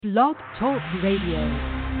Blog Talk Radio.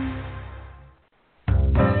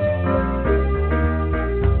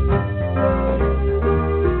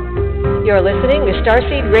 You're listening to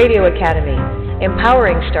Starseed Radio Academy,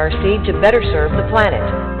 empowering Starseed to better serve the planet.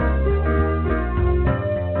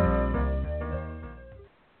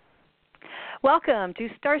 Welcome to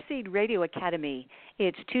Starseed Radio Academy.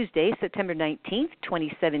 It's Tuesday, September 19th,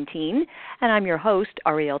 2017, and I'm your host,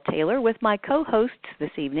 Ariel Taylor, with my co-hosts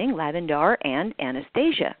this evening, Lavendar and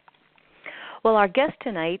Anastasia. Well, our guest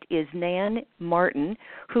tonight is Nan Martin,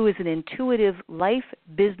 who is an intuitive life,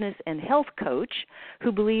 business, and health coach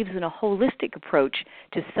who believes in a holistic approach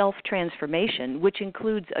to self-transformation, which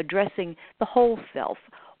includes addressing the whole self,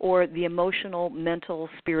 or the emotional, mental,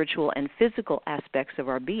 spiritual, and physical aspects of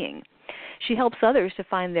our being. She helps others to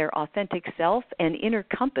find their authentic self and inner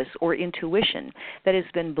compass or intuition that has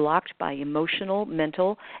been blocked by emotional,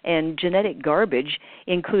 mental, and genetic garbage,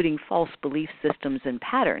 including false belief systems and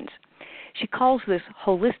patterns. She calls this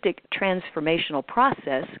holistic transformational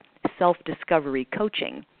process self-discovery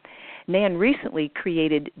coaching. Nan recently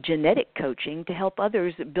created genetic coaching to help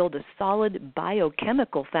others build a solid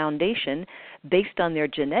biochemical foundation based on their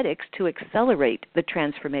genetics to accelerate the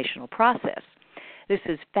transformational process. This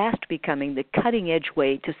is fast becoming the cutting-edge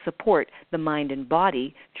way to support the mind and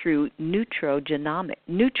body through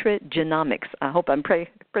nutrigenomics. I hope I'm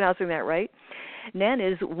pronouncing that right. Nan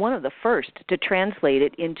is one of the first to translate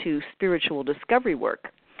it into spiritual discovery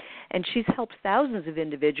work, and she's helped thousands of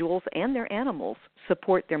individuals and their animals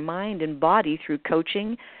support their mind and body through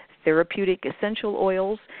coaching, therapeutic essential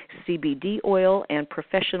oils, CBD oil, and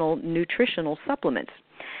professional nutritional supplements.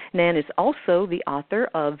 Nan is also the author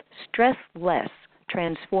of Stress Less,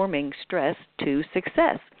 Transforming Stress to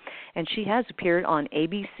Success, and she has appeared on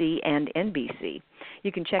ABC and NBC.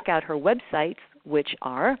 You can check out her websites, which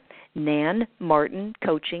are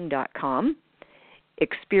nanmartincoaching.com,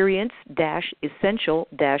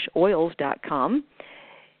 experience-essential-oils.com,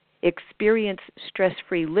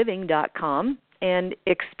 experiencestressfreeliving.com, and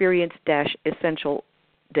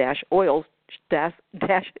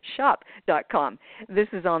experience-essential-oils-shop.com. This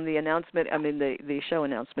is on the announcement, the show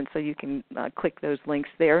announcement, so you can click those links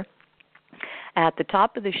there. At the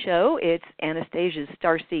top of the show, it's Anastasia's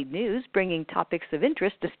Starseed News, bringing topics of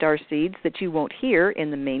interest to starseeds that you won't hear in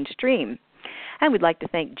the mainstream. And we'd like to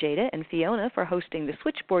thank Jada and Fiona for hosting the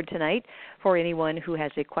switchboard tonight for anyone who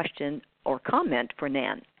has a question or comment for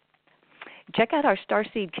Nan. Check out our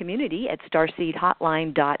Starseed community at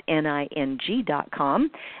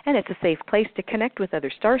starseedhotline.ning.com, and it's a safe place to connect with other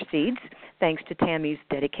starseeds, thanks to Tammy's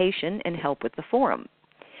dedication and help with the forum.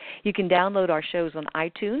 You can download our shows on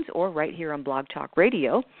iTunes or right here on Blog Talk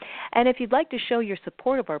Radio. And if you'd like to show your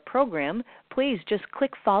support of our program, please just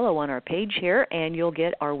click follow on our page here, and you'll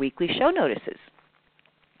get our weekly show notices.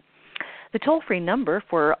 The toll-free number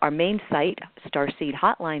for our main site,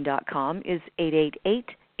 starseedhotline.com, is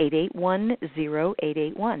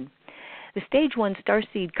 888-881-0881. The Stage 1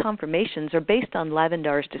 Starseed confirmations are based on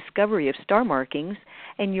Lavendar's discovery of star markings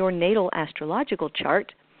and your natal astrological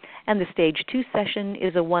chart, and the Stage 2 session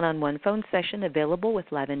is a one-on-one phone session available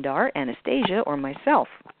with Lavendar, Anastasia, or myself.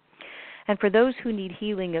 And for those who need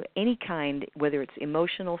healing of any kind, whether it's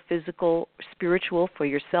emotional, physical, spiritual, for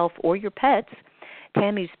yourself or your pets,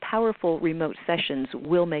 Tammy's powerful remote sessions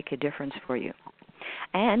will make a difference for you.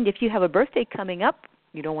 And if you have a birthday coming up,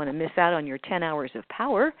 you don't want to miss out on your 10 hours of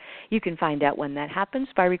power, you can find out when that happens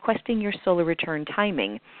by requesting your solar return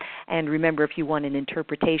timing. And remember, if you want an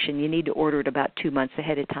interpretation, you need to order it about 2 months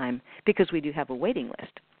ahead of time because we do have a waiting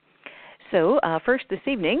list. So first this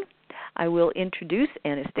evening, I will introduce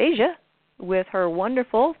Anastasia with her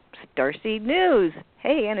wonderful Starseed News.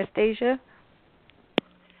 Hey, Anastasia.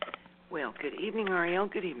 Well, good evening, Ariel.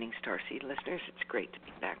 Good evening, Starseed listeners. It's great to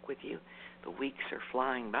be back with you. The weeks are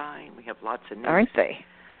flying by, and we have lots of news. Aren't they?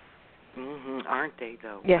 Aren't they,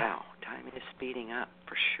 though? Yeah. Wow, time is speeding up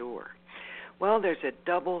for sure. Well, there's a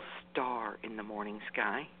double star in the morning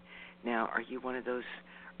sky. Now, are you one of those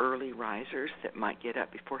early risers that might get up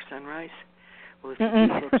before sunrise? Well, if you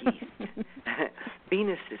look east,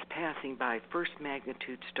 Venus is passing by first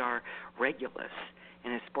magnitude star Regulus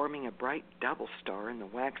and is forming a bright double star in the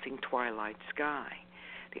waxing twilight sky.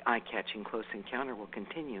 The eye-catching close encounter will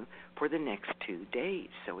continue for the next 2 days,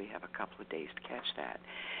 so we have a couple of days to catch that.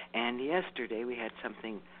 And yesterday we had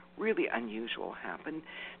something really unusual happen.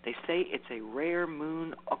 They say it's a rare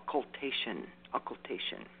moon occultation.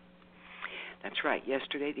 That's right.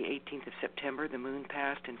 Yesterday, the 18th of September, the moon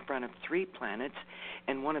passed in front of 3 planets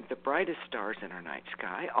and one of the brightest stars in our night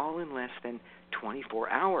sky, all in less than 24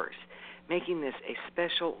 hours, making this a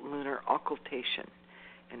special lunar occultation.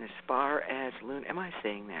 And as far as am I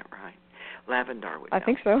saying that right? Lavendar would know. I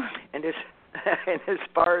think so. And as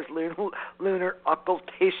far as lunar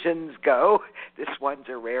occultations go, this one's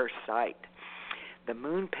a rare sight. The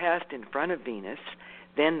moon passed in front of Venus,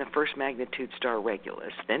 then the first magnitude star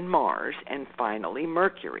Regulus, then Mars, and finally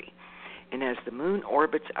Mercury. And as the moon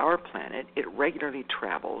orbits our planet, it regularly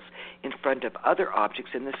travels in front of other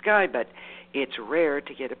objects in the sky, but it's rare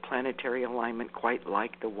to get a planetary alignment quite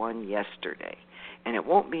like the one yesterday. And it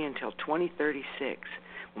won't be until 2036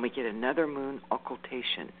 when we get another moon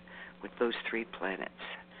occultation with those three planets.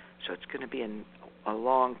 So it's going to be a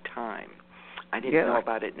long time. I didn't know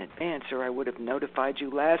about it in advance, or I would have notified you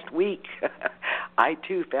last week. I,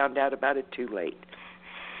 too, found out about it too late.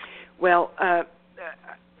 Well,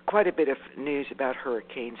 quite a bit of news about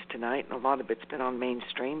hurricanes tonight, and a lot of it's been on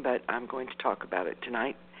mainstream, but I'm going to talk about it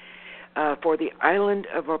tonight. For the island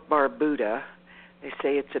of Barbuda, they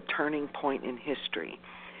say it's a turning point in history.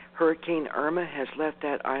 Hurricane Irma has left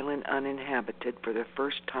that island uninhabited for the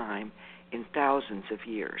first time in thousands of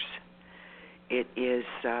years. It is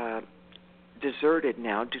deserted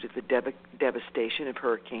now due to the devastation of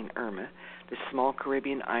Hurricane Irma. The small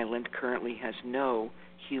Caribbean island currently has no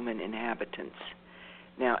human inhabitants.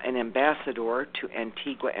 Now, an ambassador to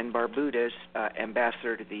Antigua and Barbuda's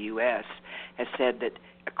ambassador to the U.S. has said that,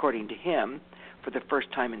 according to him, for the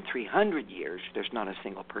first time in 300 years, there's not a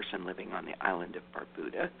single person living on the island of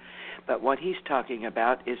Barbuda. But what he's talking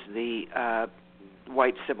about is the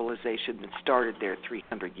white civilization that started there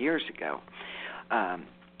 300 years ago.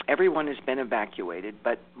 Everyone has been evacuated,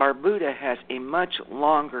 but Barbuda has a much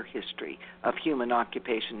longer history of human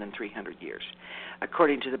occupation than 300 years.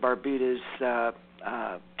 According to the Barbuda's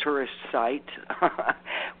tourist site,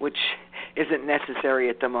 which isn't necessary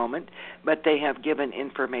at the moment, but they have given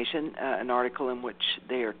information, an article in which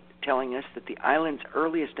they are telling us that the island's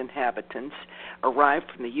earliest inhabitants arrived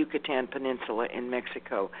from the Yucatan Peninsula in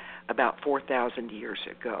Mexico about 4,000 years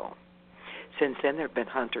ago. Since then, there have been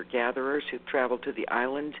hunter-gatherers who've traveled to the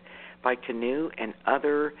island by canoe and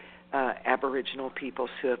other aboriginal peoples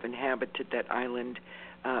who have inhabited that island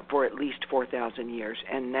for at least 4,000 years,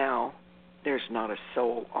 and now there's not a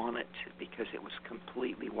soul on it because it was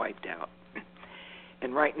completely wiped out.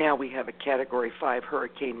 And right now we have a Category 5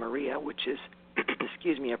 Hurricane Maria, which is,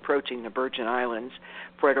 approaching the Virgin Islands,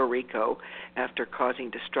 Puerto Rico, after causing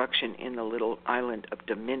destruction in the little island of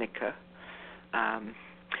Dominica.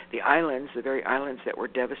 The islands, the very islands that were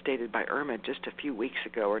devastated by Irma just a few weeks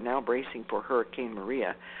ago, are now bracing for Hurricane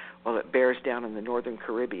Maria while it bears down in the northern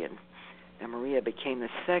Caribbean. And Maria became the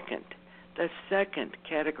second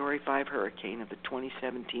Category 5 hurricane of the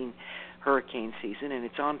 2017 hurricane season, and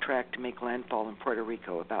it's on track to make landfall in Puerto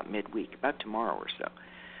Rico about midweek, about tomorrow or so.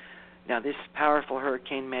 Now, this powerful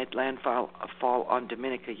hurricane made landfall on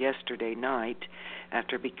Dominica yesterday night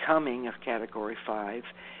after becoming a Category 5,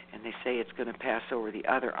 and they say it's going to pass over the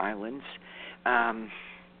other islands.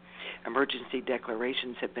 Emergency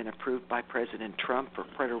declarations have been approved by President Trump for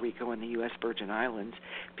Puerto Rico and the U.S. Virgin Islands.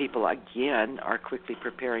 People, again, are quickly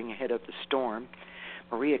preparing ahead of the storm.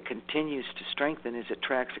 Maria continues to strengthen as it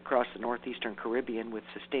tracks across the northeastern Caribbean with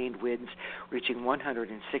sustained winds reaching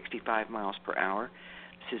 165 miles per hour.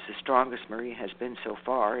 This is the strongest Maria has been so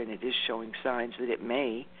far, and it is showing signs that it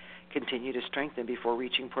may continue to strengthen before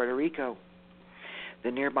reaching Puerto Rico.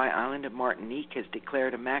 The nearby island of Martinique has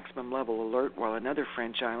declared a maximum level alert, while another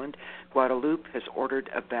French island, Guadeloupe, has ordered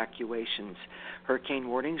evacuations. Hurricane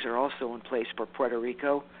warnings are also in place for Puerto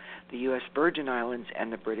Rico, the U.S. Virgin Islands,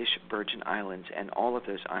 and the British Virgin Islands. And all of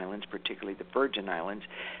those islands, particularly the Virgin Islands,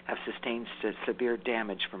 have sustained severe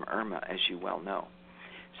damage from Irma, as you well know.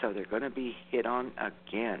 So they're going to be hit on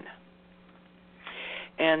again.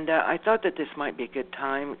 And I thought that this might be a good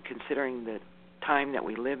time, considering the time that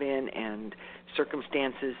we live in and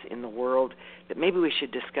circumstances in the world, that maybe we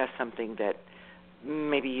should discuss something that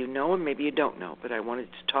maybe you know and maybe you don't know, but I wanted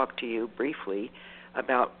to talk to you briefly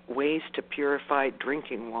about ways to purify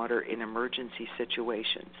drinking water in emergency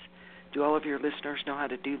situations. Do all of your listeners know how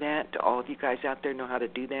to do that? Do all of you guys out there know how to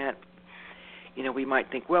do that? You know, we might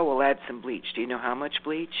think, well, we'll add some bleach. Do you know how much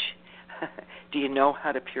bleach? Do you know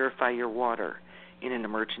how to purify your water in an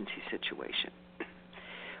emergency situation?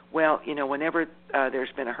 Well, you know, whenever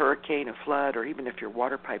there's been a hurricane, a flood, or even if your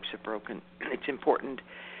water pipes have broken, it's important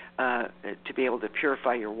to be able to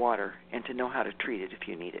purify your water and to know how to treat it if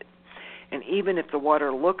you need it. And even if the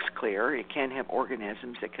water looks clear, it can have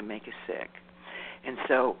organisms that can make us sick. And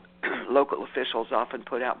so local officials often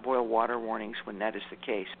put out boil water warnings when that is the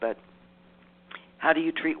case. But how do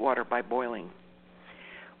you treat water by boiling?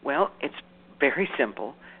 Well, it's very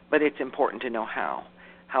simple, but it's important to know how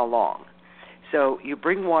long. So you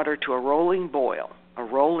bring water to a rolling boil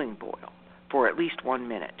for at least 1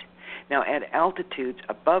 minute. Now, at altitudes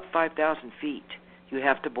above 5,000 feet, you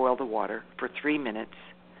have to boil the water for 3 minutes,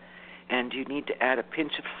 and you need to add a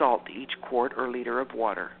pinch of salt to each quart or liter of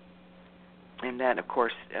water. And that, of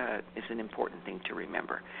course, is an important thing to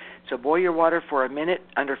remember. So boil your water for a minute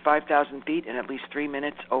under 5,000 feet and at least 3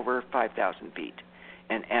 minutes over 5,000 feet,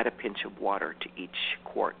 and add a pinch of water to each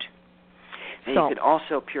quart. And you could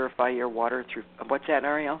also purify your water through, what's that,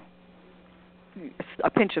 Ariel? A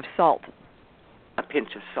pinch of salt. A pinch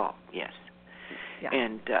of salt, yes. Yeah.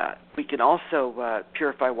 And we can also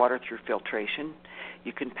purify water through filtration.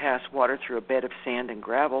 You can pass water through a bed of sand and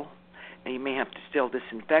gravel, and you may have to still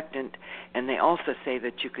disinfectant. And they also say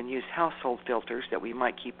that you can use household filters that we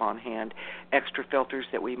might keep on hand, extra filters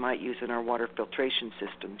that we might use in our water filtration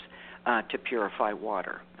systems to purify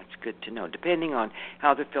water. That's good to know, depending on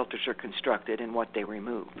how the filters are constructed and what they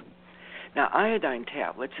remove. Now, iodine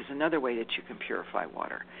tablets is another way that you can purify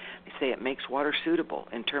water. They say it makes water suitable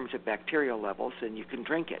in terms of bacterial levels, and you can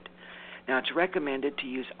drink it. Now, it's recommended to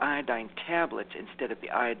use iodine tablets instead of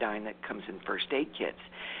the iodine that comes in first aid kits,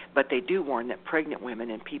 but they do warn that pregnant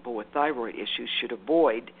women and people with thyroid issues should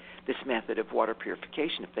avoid this method of water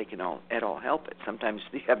purification if they can at all help it. Sometimes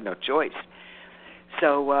they have no choice.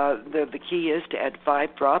 So the key is to add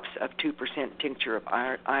 5 drops of 2% tincture of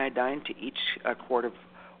iodine to each quart of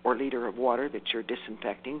or liter of water that you're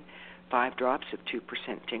disinfecting, 5 drops of 2%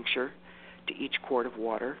 tincture to each quart of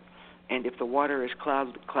water. And if the water is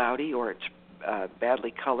cloudy or it's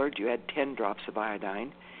badly colored, you add 10 drops of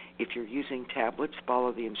iodine. If you're using tablets,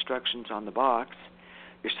 follow the instructions on the box.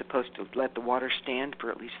 You're supposed to let the water stand for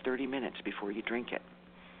at least 30 minutes before you drink it.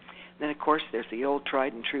 Then, of course, there's the old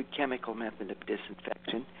tried and true chemical method of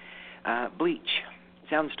disinfection, bleach.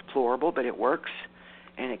 Sounds deplorable, but it works,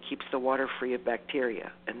 and it keeps the water free of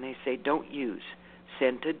bacteria. And they say don't use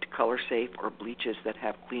scented, color-safe, or bleaches that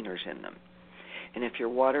have cleaners in them. And if your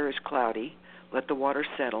water is cloudy, let the water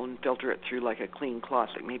settle and filter it through like a clean cloth,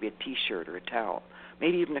 like maybe a T-shirt or a towel,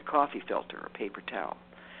 maybe even a coffee filter or a paper towel.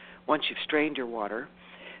 Once you've strained your water,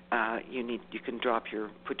 you can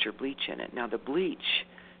put your bleach in it. Now, the bleach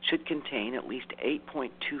should contain at least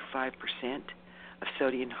 8.25% of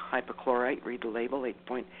sodium hypochlorite. Read the label,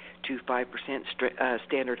 8.25%.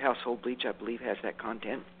 Standard household bleach, I believe, has that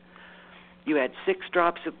content. You add 6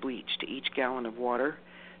 drops of bleach to each gallon of water.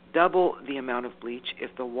 Double the amount of bleach if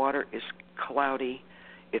the water is cloudy,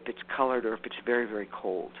 if it's colored, or if it's very, very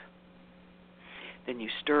cold. Then you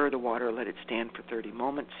stir the water, let it stand for 30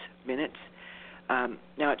 minutes.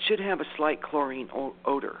 Now, it should have a slight chlorine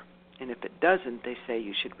odor, and if it doesn't, they say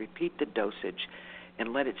you should repeat the dosage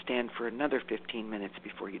and let it stand for another 15 minutes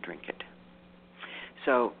before you drink it.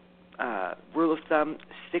 So, rule of thumb,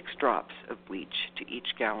 6 drops of bleach to each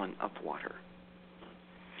gallon of water.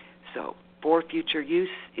 So, for future use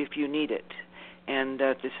if you need it. And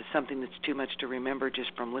this is something that's too much to remember just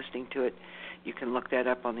from listening to it. You can look that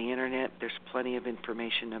up on the Internet. There's plenty of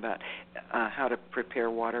information about how to prepare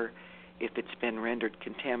water if it's been rendered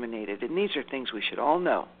contaminated. And these are things we should all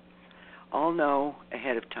know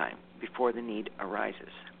ahead of time before the need arises.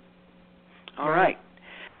 All right.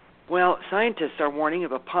 Well, scientists are warning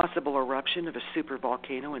of a possible eruption of a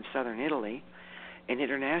supervolcano in southern Italy. An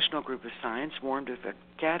international group of science warned of the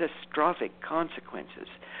catastrophic consequences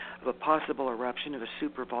of a possible eruption of a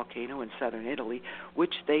supervolcano in southern Italy,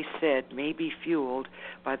 which they said may be fueled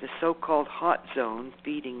by the so-called hot zone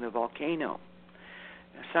feeding the volcano.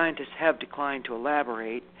 Now, scientists have declined to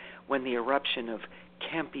elaborate when the eruption of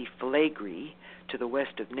Campi Flegrei to the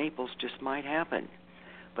west of Naples just might happen,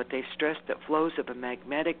 but they've stressed that flows of a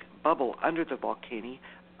magmatic bubble under the volcano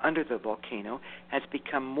has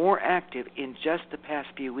become more active in just the past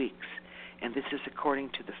few weeks, and this is according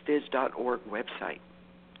to the phys.org website.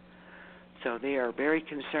 So they are very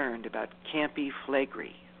concerned about Campi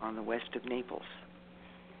Flegrei on the west of Naples.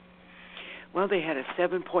 Well, they had a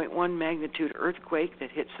 7.1 magnitude earthquake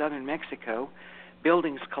that hit southern Mexico.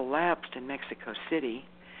 Buildings collapsed in Mexico City,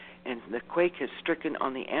 and the quake has stricken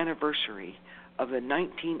on the anniversary of the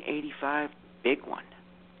 1985 big one.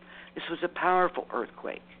 This was a powerful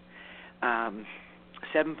earthquake.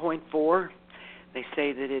 7.4. They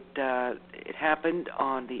say that it happened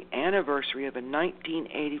on the anniversary of a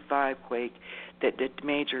 1985 quake that did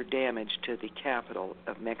major damage to the capital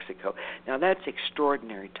of Mexico. Now, that's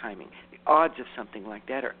extraordinary timing. The odds of something like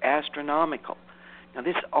that are astronomical. Now,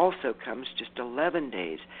 this also comes just 11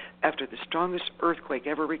 days after the strongest earthquake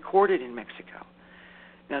ever recorded in Mexico.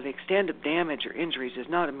 Now, the extent of damage or injuries is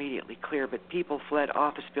not immediately clear, but people fled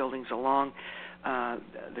office buildings along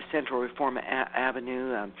the Central Reforma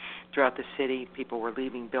Avenue throughout the city. People were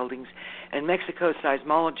leaving buildings. And Mexico's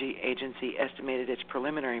seismology agency estimated its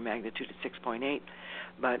preliminary magnitude at 6.8.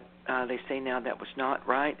 but they say now that was not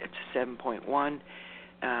right. It's a 7.1.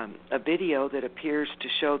 A video that appears to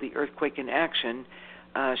show the earthquake in action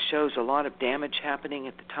shows a lot of damage happening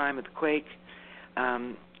at the time of the quake.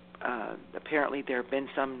 Apparently there have been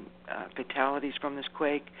some fatalities from this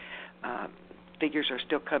quake. Figures are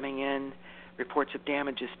still coming in. Reports of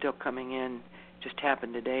damage is still coming in. Just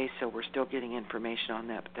happened today, so we're still getting information on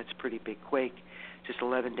that, but that's a pretty big quake, just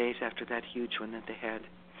 11 days after that huge one that they had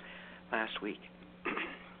last week.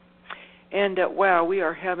 And, wow, we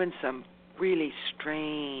are having some really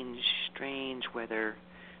strange weather,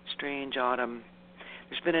 strange autumn.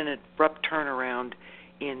 There's been an abrupt turnaround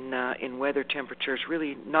in weather temperatures,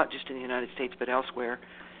 really not just in the United States but elsewhere.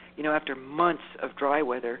 You know, after months of dry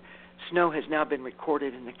weather, snow has now been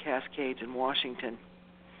recorded in the Cascades in Washington.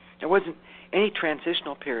 There wasn't any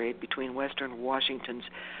transitional period between western Washington's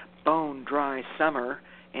bone-dry summer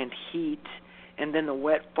and heat and then the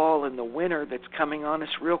wet fall and the winter that's coming on us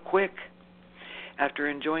real quick. After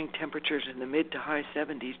enjoying temperatures in the mid to high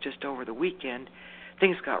 70s just over the weekend,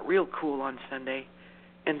 things got real cool on Sunday,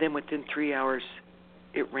 and then within 3 hours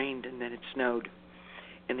it rained and then it snowed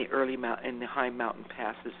in the high mountain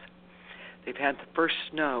passes. They've had the first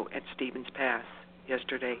snow at Stevens Pass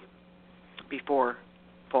yesterday before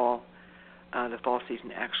fall. The fall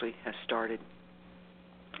season actually has started.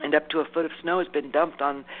 And up to a foot of snow has been dumped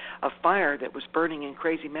on a fire that was burning in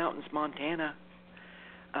Crazy Mountains, Montana.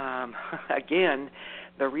 Again,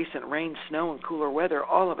 the recent rain, snow, and cooler weather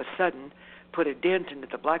all of a sudden put a dent into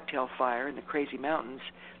the Blacktail Fire in the Crazy Mountains.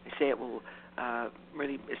 They say it will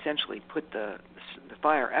really essentially put the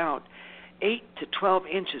fire out. 8 to 12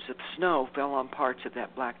 inches of snow fell on parts of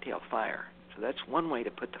that Blacktail Fire. So that's one way to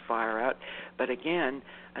put the fire out. But again,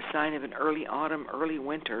 a sign of an early autumn, early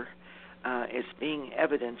winter is being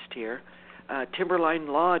evidenced here. Timberline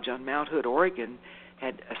Lodge on Mount Hood, Oregon,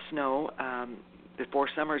 had snow before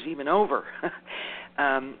summer's even over.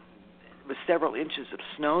 With several inches of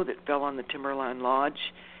snow that fell on the Timberline Lodge.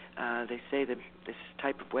 They say that this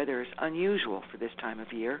type of weather is unusual for this time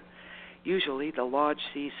of year. Usually the lodge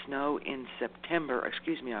sees snow in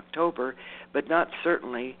October, but not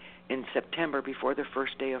certainly in September before the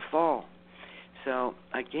first day of fall. So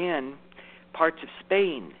again, parts of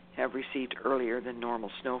Spain have received earlier than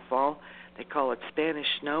normal snowfall. They call it Spanish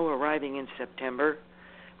snow, arriving in September.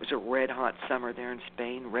 It was a red-hot summer there in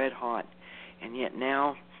Spain, red hot. And yet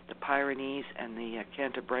now the Pyrenees and the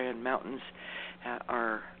Cantabrian Mountains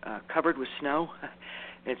are covered with snow.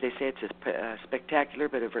 As they say, it's a spectacular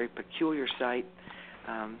but a very peculiar sight,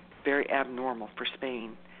 very abnormal for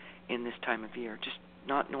Spain in this time of year. Just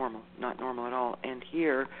not normal at all. And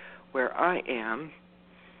here, where I am,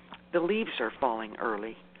 the leaves are falling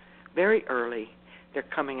early, very early. They're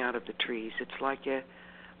coming out of the trees. It's like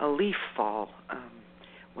a leaf fall.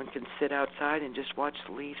 One can sit outside and just watch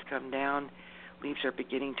the leaves come down. Leaves are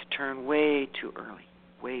beginning to turn way too early,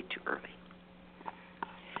 way too early.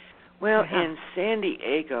 Well, in San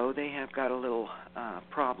Diego, they have got a little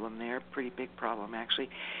problem there, pretty big problem actually.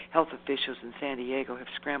 Health officials in San Diego have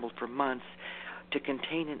scrambled for months to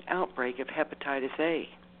contain an outbreak of hepatitis A.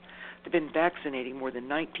 They've been vaccinating more than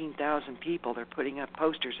 19,000 people. They're putting up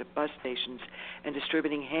posters at bus stations and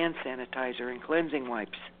distributing hand sanitizer and cleansing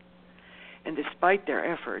wipes. And despite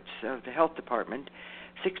their efforts of the health department,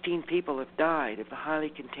 16 people have died of the highly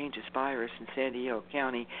contagious virus in San Diego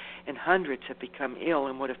County, and hundreds have become ill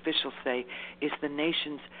in what officials say is the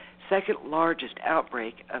nation's second largest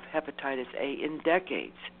outbreak of hepatitis A in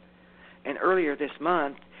decades. And earlier this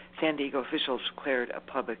month, San Diego officials declared a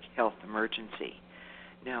public health emergency.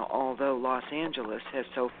 Now, although Los Angeles has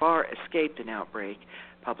so far escaped an outbreak,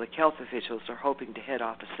 public health officials are hoping to head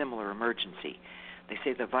off a similar emergency. They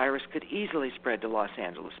say the virus could easily spread to Los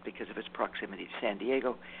Angeles because of its proximity to San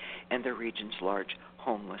Diego and the region's large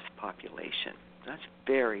homeless population. That's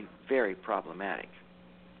very, very problematic.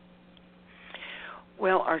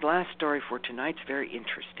 Well, our last story for tonight's very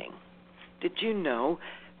interesting. Did you know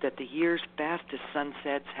that the year's fastest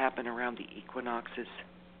sunsets happen around the equinoxes?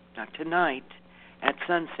 Now, tonight at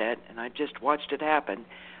sunset, and I just watched it happen,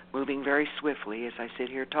 moving very swiftly as I sit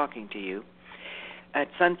here talking to you, at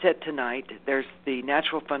sunset tonight, there's the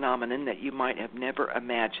natural phenomenon that you might have never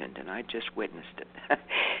imagined, and I just witnessed it.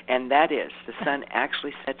 And that is, the sun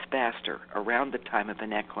actually sets faster around the time of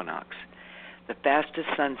an equinox. The fastest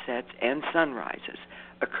sunsets and sunrises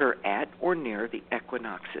occur at or near the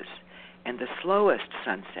equinoxes, and the slowest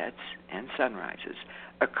sunsets and sunrises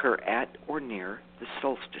occur at or near the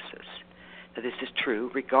solstices. Now, this is true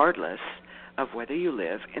regardless of whether you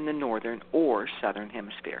live in the northern or southern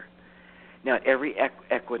hemisphere. Now, at every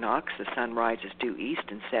equinox, the sun rises due east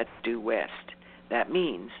and sets due west. That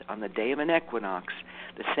means, on the day of an equinox,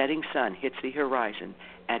 the setting sun hits the horizon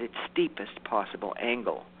at its steepest possible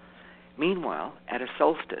angle. Meanwhile, at a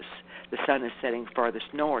solstice, the sun is setting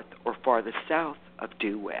farthest north or farthest south of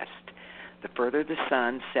due west. The further the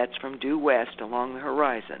sun sets from due west along the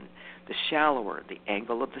horizon, the shallower the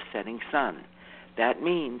angle of the setting sun. That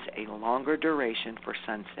means a longer duration for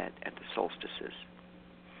sunset at the solstices.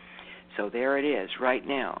 So there it is right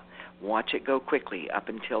now. Watch it go quickly up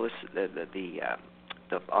until the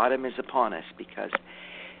autumn is upon us, because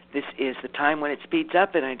this is the time when it speeds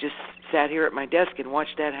up, and I just sat here at my desk and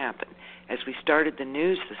watched that happen. As we started the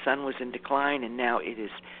news, the sun was in decline, and now it is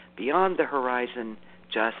beyond the horizon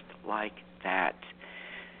just like that.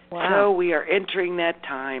 Wow. So we are entering that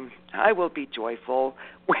time. I will be joyful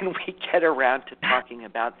when we get around to talking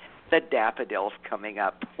about the daffodils coming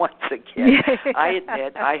up once again. I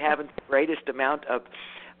admit I haven't the greatest amount of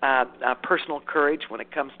personal courage when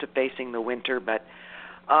it comes to facing the winter, but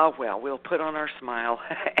well, we'll put on our smile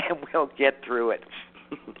and we'll get through it.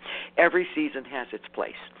 Every season has its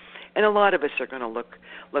place. And a lot of us are going to look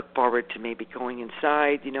forward to maybe going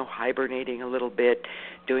inside, hibernating a little bit,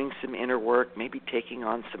 doing some inner work, maybe taking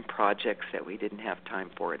on some projects that we didn't have time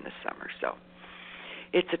for in the summer. So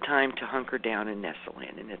it's a time to hunker down and nestle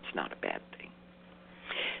in, and it's not a bad thing.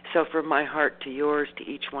 So from my heart to yours, to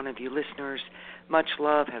each one of you listeners, much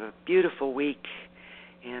love. Have a beautiful week,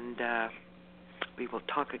 and we will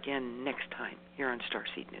talk again next time here on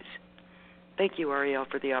Starseed News. Thank you, Ariel,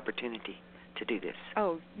 for the opportunity to do this.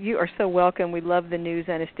 Oh, you are so welcome. We love the news,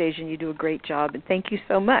 Anastasia, and you do a great job, and thank you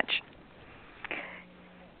so much.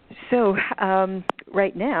 So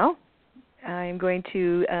right now, I'm going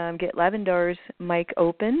to get Lavendar's mic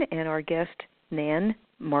open, and our guest, Nan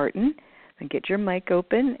Martin. Get your mic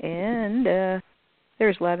open, and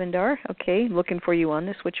there's Lavendar. Okay, looking for you on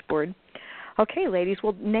the switchboard. Okay, ladies.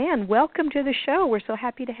 Well, Nan, welcome to the show. We're so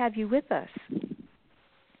happy to have you with us.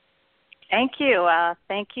 Thank you.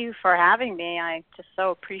 Thank you for having me. I just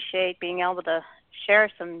so appreciate being able to share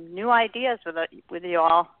some new ideas with you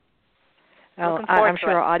all. I'm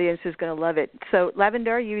sure our audience is going to love it. So,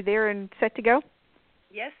 Lavendar, are you there and set to go?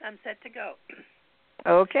 Yes, I'm set to go.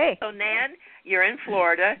 Okay. So, Nan, you're in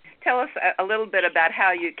Florida. Tell us a little bit about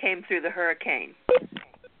how you came through the hurricane.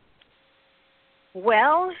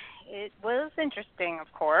 Well, it was interesting,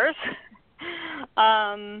 of course.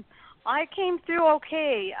 I came through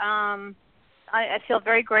okay. I feel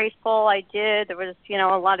very grateful. I did. There was,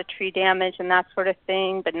 a lot of tree damage and that sort of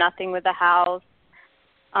thing, but nothing with the house.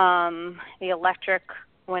 The electric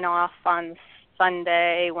went off on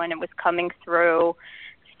Sunday when it was coming through,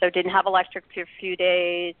 so didn't have electric for a few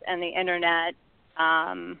days, and the internet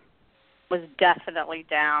was definitely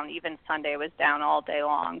down. Even Sunday was down all day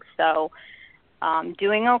long. So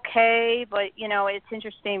doing okay, but, it's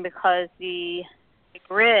interesting because the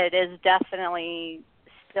grid is definitely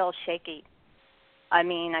still shaky. I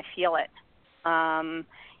mean, I feel it.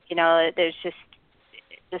 There's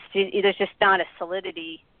just not a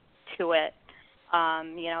solidity to it.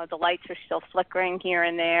 The lights are still flickering here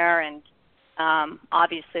and there, and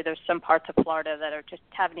obviously there's some parts of Florida that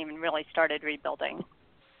haven't even really started rebuilding.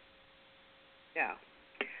 Yeah.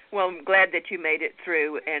 Well, I'm glad that you made it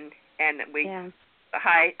through, and we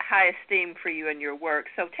high esteem for you and your work.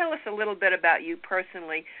 So tell us a little bit about you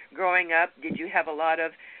personally. Growing up, did you have a lot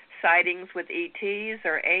of sightings with ETs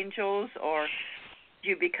or angels, or did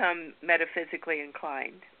you become metaphysically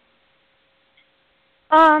inclined?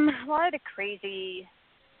 Well, I had a crazy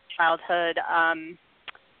childhood.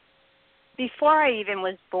 Before I even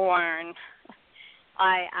was born,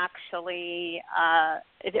 I actually,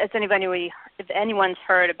 if anyone's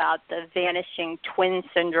heard about the vanishing twin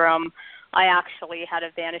syndrome, I actually had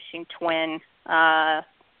a vanishing twin.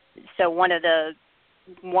 So one of the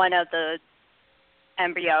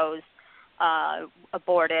embryos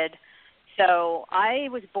aborted. So I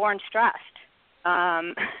was born stressed.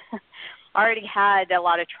 I already had a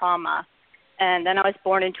lot of trauma, and then I was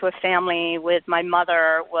born into a family with my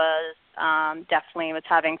mother was definitely was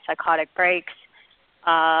having psychotic breaks,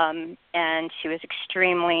 and she was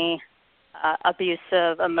extremely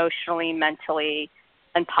abusive emotionally, mentally,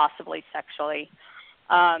 and possibly sexually.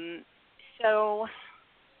 So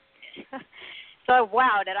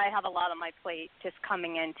wow, did I have a lot on my plate just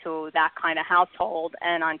coming into that kind of household.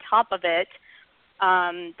 And on top of it,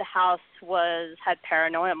 the house had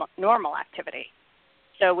paranormal activity.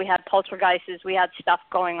 So we had poltergeists, we had stuff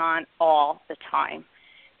going on all the time.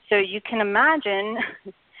 So you can imagine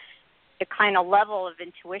the kind of level of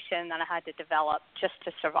intuition that I had to develop just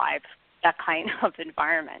to survive that kind of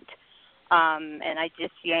environment. And I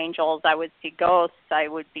just see angels, I would see ghosts,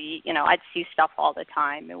 I'd see stuff all the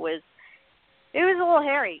time. It was a little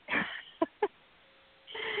hairy.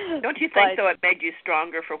 Don't you think, though, it made you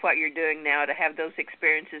stronger for what you're doing now to have those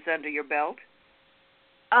experiences under your belt?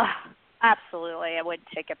 Absolutely. I wouldn't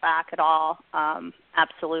take it back at all.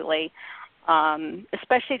 Absolutely.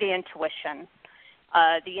 Especially the intuition.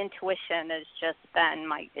 The intuition has just been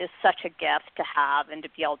is such a gift to have, and to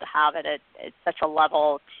be able to have it at such a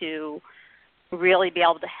level to really be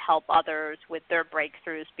able to help others with their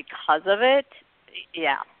breakthroughs because of it.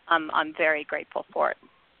 Yeah, I'm very grateful for it.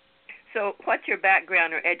 So what's your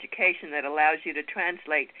background or education that allows you to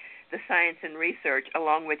translate the science and research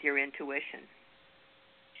along with your intuition?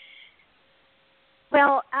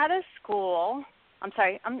 Well,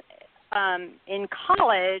 in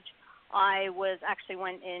college, I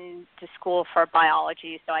went into school for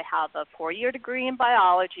biology, so I have a 4-year degree in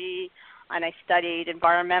biology, and I studied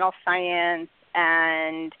environmental science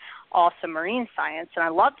and also marine science, and I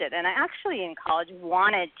loved it. And I actually in college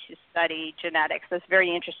wanted to study genetics. I was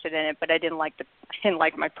very interested in it, but I didn't like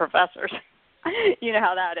my professors. You know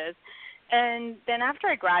how that is. And then after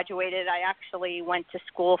I graduated, I actually went to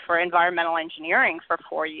school for environmental engineering for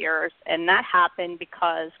 4 years, and that happened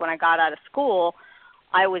because when I got out of school,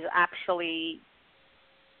 I went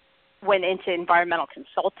into environmental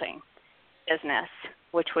consulting business,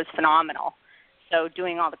 which was phenomenal. So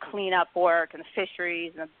doing all the cleanup work and the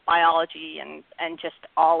fisheries and the biology and just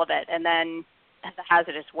all of it, and then the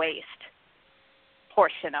hazardous waste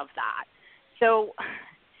portion of that. So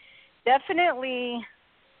definitely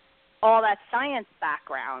all that science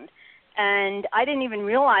background. And I didn't even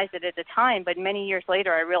realize it at the time, but many years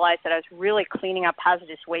later I realized that I was really cleaning up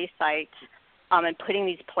hazardous waste sites and putting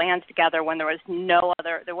these plans together when there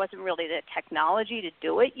wasn't really the technology to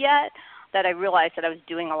do it yet, that I realized that I was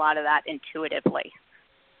doing a lot of that intuitively.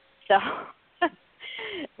 So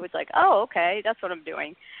it was like, oh, okay, that's what I'm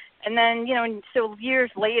doing. And then, so years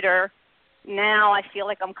later, now I feel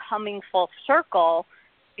like I'm coming full circle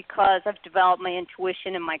because I've developed my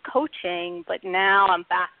intuition and my coaching, but now I'm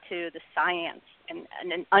back to the science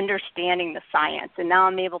and understanding the science. And now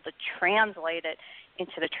I'm able to translate it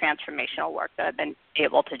into the transformational work that I've been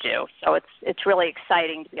able to do. So it's really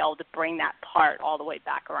exciting to be able to bring that part all the way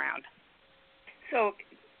back around. So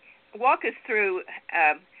walk us through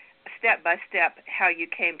step by step how you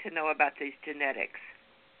came to know about these genetics.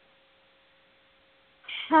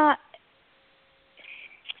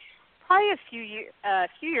 Probably a few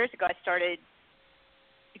years ago, I started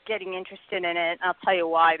getting interested in it. I'll tell you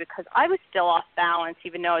why, because I was still off balance,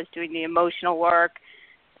 even though I was doing the emotional work,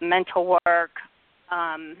 the mental work,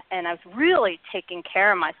 and I was really taking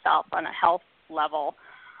care of myself on a health level.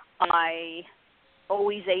 I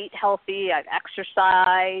always ate healthy, I'd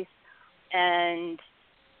exercise, and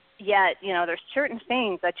yet, there's certain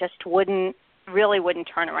things that just wouldn't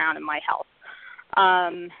turn around in my health.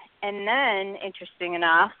 And then, interesting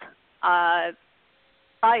enough,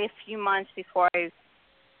 probably a few months before I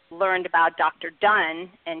learned about Dr. Dunn,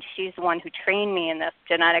 and she's the one who trained me in this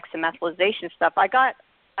genetics and methylization stuff, I got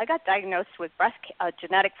diagnosed with a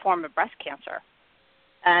genetic form of breast cancer.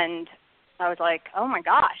 And I was like, oh my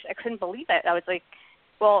gosh, I couldn't believe it. I was like,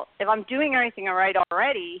 well, if I'm doing everything right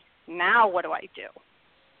already, now what do I do?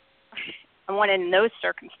 I wanted in those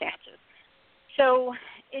circumstances. So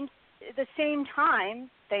in the same time,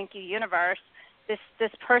 thank you, universe,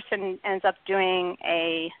 this person ends up doing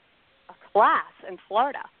a class in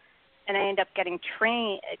Florida, and I end up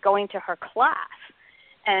going to her class.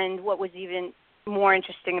 And what was even more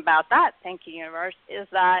interesting about that, thank you, universe, is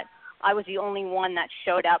that I was the only one that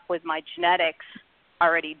showed up with my genetics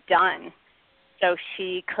already done, so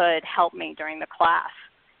she could help me during the class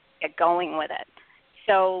get going with it.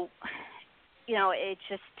 So, it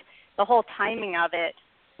just, the whole timing of it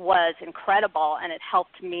was incredible, and it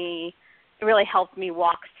really helped me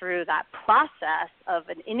walk through that process of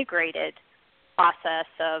an integrated process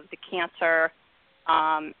of the cancer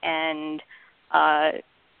and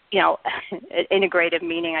integrative,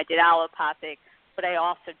 meaning I did allopathic, but I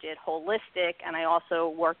also did holistic, and I also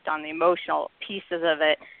worked on the emotional pieces of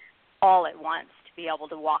it all at once to be able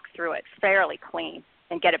to walk through it fairly clean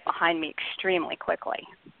and get it behind me extremely quickly.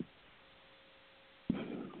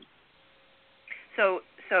 So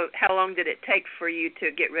how long did it take for you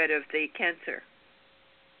to get rid of the cancer?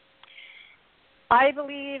 I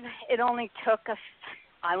believe it only took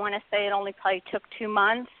probably took 2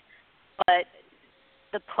 months, but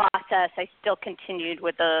the process, I still continued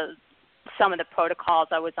with some of the protocols.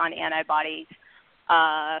 I was on antibodies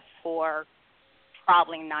for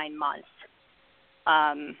probably 9 months.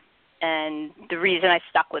 And the reason I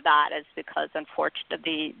stuck with that is because,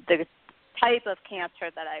 unfortunately, the type of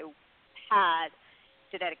cancer that I had,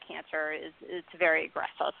 genetic cancer, it's very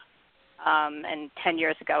aggressive. And 10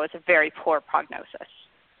 years ago, it's a very poor prognosis.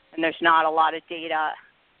 and there's not a lot of data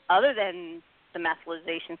other than the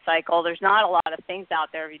methylation cycle. There's not a lot of things out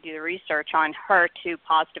there if you do the research on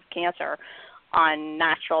HER2-positive cancer on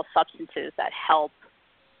natural substances that help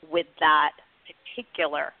with that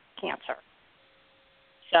particular cancer.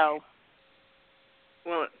 So,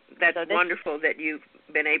 well, that's wonderful that you've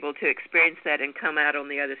been able to experience that and come out on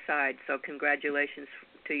the other side. So congratulations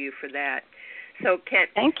to you for that. So,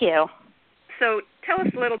 thank you. So tell us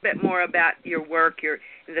a little bit more about your work,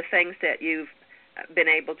 the things that you've been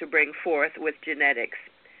able to bring forth with genetics.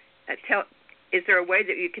 Is there a way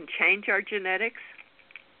that you can change our genetics?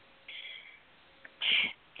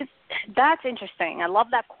 That's interesting. I love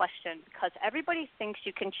that question because everybody thinks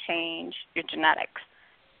you can change your genetics.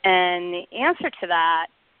 And the answer to that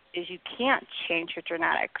is you can't change your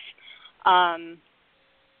genetics.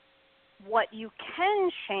 What you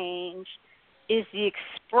can change is the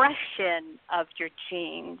expression of your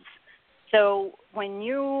genes. So when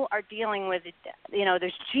you are dealing with,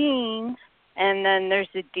 there's genes and then there's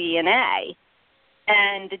the DNA.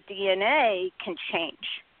 And the DNA can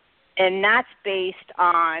change. And that's based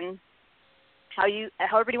on how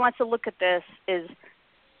everybody wants to look at this is,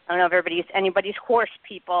 I don't know if anybody's horse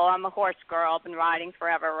people. I'm a horse girl. I've been riding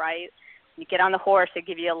forever, right? You get on the horse, they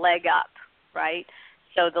give you a leg up, right?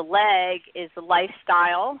 So the leg is the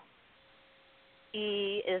lifestyle,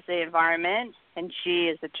 E is the environment, and G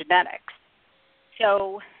is the genetics.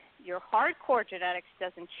 So your hardcore genetics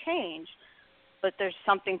doesn't change, but there's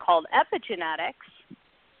something called epigenetics.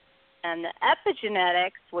 And the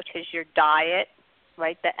epigenetics, which is your diet,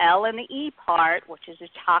 right, the L and the E part, which is the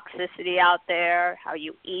toxicity out there, how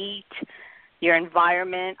you eat, your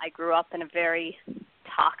environment. I grew up in a very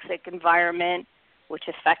toxic environment, which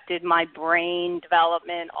affected my brain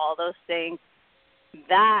development, all those things.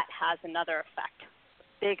 That has another effect, a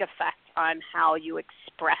big effect on how you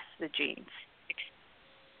express the genes.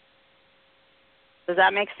 Does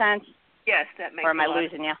that make sense? Yes, that makes sense. Or am I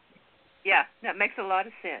losing you? Yeah, that makes a lot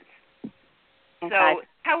of sense. Okay. So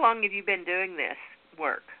how long have you been doing this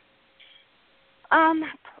work?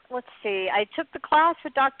 Let's see. I took the class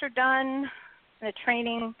with Dr. Dunn, the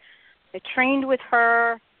training. I trained with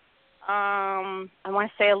her, I want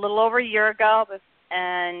to say a little over a year ago,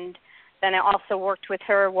 and then I also worked with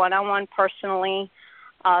her one-on-one personally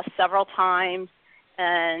several times,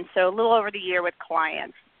 and so a little over the year with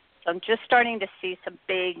clients. So I'm just starting to see some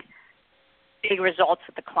big results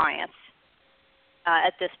with the clients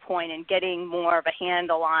at this point and getting more of a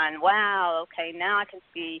handle on, wow, okay, now I can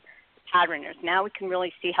see the patterners. Now we can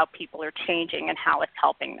really see how people are changing and how it's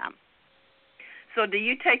helping them. So do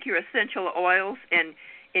you take your essential oils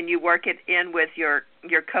and you work it in with your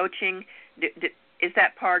coaching? Is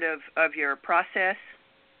that part of your process?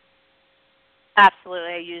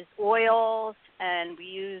 Absolutely. I use oils, and we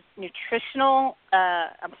use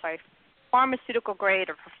pharmaceutical grade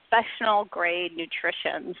or professional grade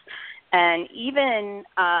nutritions. And even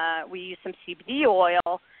we use some CBD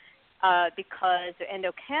oil because the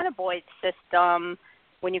endocannabinoid system,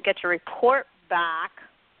 when you get your report back,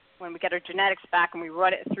 when we get our genetics back and we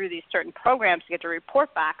run it through these certain programs to get your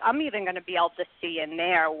report back, I'm even going to be able to see in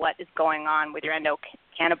there what is going on with your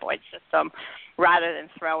endocannabinoid system rather than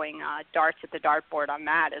throwing darts at the dartboard on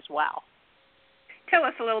that as well. Tell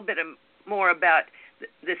us a little bit more about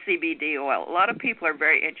the CBD oil. A lot of people are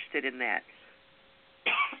very interested in that.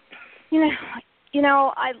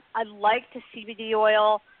 I like the CBD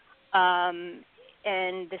oil,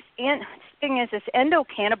 and this thing is, this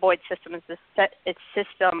endocannabinoid system is its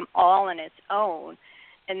system all in its own,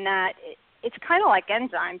 and that it's kind of like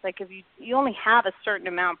enzymes. Like if you only have a certain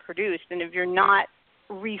amount produced, and if you're not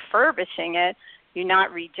refurbishing it, you're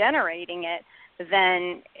not regenerating it,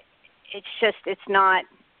 then it's not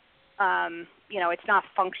it's not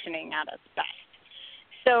functioning at its best.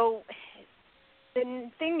 So the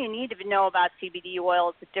thing you need to know about CBD oil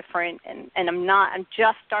is different, and I'm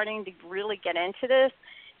just starting to really get into this,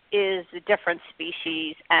 is the different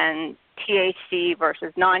species and THC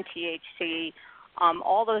versus non-THC,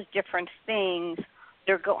 all those different things.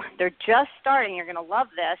 They're just starting. You're going to love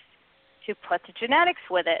this, to put the genetics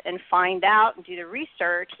with it and find out and do the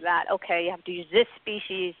research that, okay, you have to use this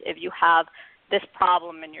species if you have this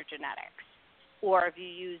problem in your genetics. Or if you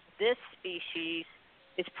use this species,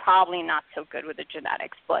 it's probably not so good with the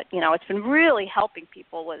genetics. But, it's been really helping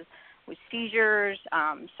people with seizures,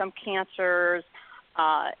 some cancers,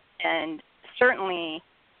 and certainly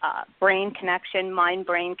brain connection,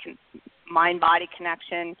 mind-body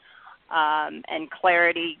connection, and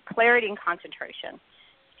clarity and concentration.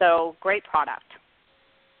 So great product.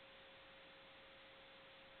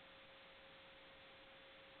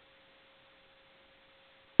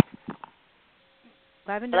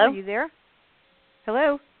 Lavender, Hello? are you there?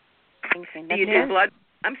 Hello? Do you do blood?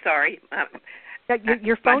 I'm sorry.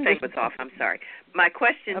 Your phone my thing is was off. I'm sorry. My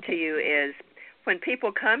question to you is, when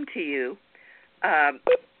people come to you,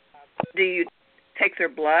 do you take their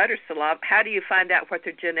blood or saliva? How do you find out what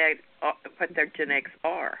their genetics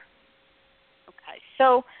are? Okay,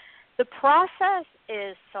 so the process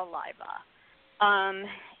is saliva.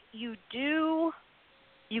 You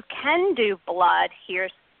can do blood.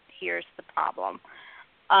 Here's the problem.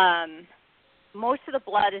 Most of the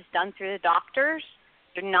blood is done through the doctors.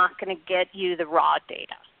 They're not going to get you the raw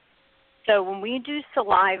data. So when we do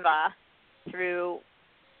saliva through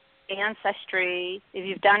Ancestry, if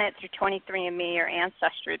you've done it through 23andMe or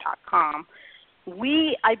Ancestry.com,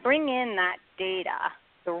 I bring in that data,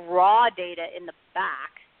 the raw data in the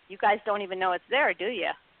back. You guys don't even know it's there, do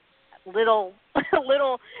you? Little,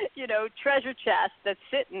 treasure chest that's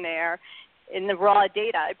sitting there in the raw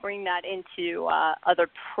data. I bring that into other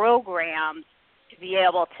programs to be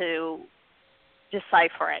able to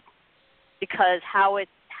decipher it, because how it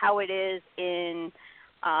is in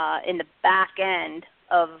the back end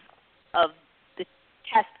of the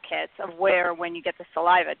test kits of when you get the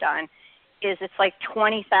saliva done is it's like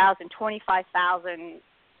 20,000, 25,000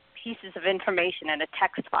 pieces of information in a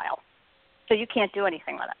text file. So you can't do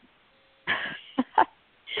anything with it.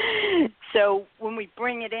 So when we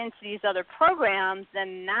bring it into these other programs,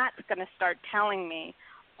 then that's going to start telling me,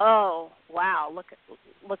 oh, wow, look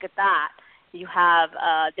at that. You have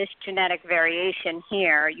this genetic variation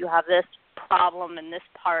here. You have this problem in this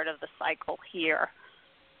part of the cycle here.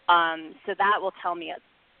 So that will tell me a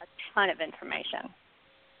ton of information.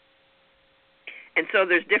 And so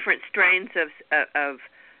there's different strains of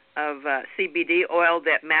CBD oil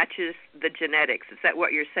that matches the genetics. Is that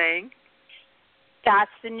what you're saying?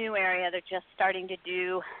 That's the new area. They're just starting to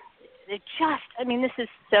do. This is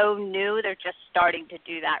so new. They're just starting to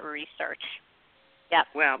do that research. Yep.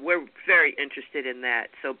 Well, we're very interested in that.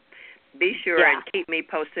 So be sure and keep me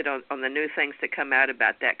posted on the new things that come out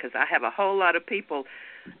about that, because I have a whole lot of people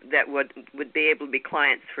that would be able to be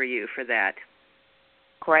clients for you for that.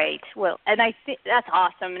 Great. Well, and I think that's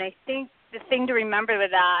awesome. And I think the thing to remember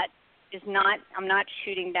with that is I'm not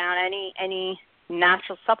shooting down any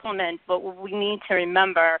natural supplement, but what we need to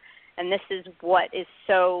remember, and this is what is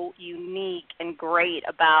so unique and great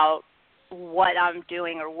about what I'm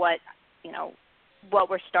doing, or what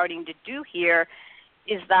we're starting to do here,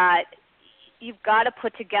 is that you've got to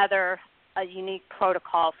put together a unique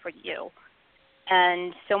protocol for you.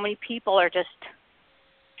 And so many people are just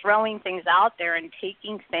throwing things out there and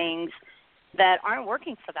taking things that aren't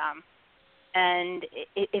working for them. And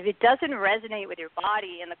if it doesn't resonate with your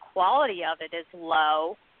body and the quality of it is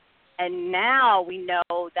low, and now we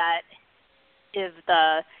know that if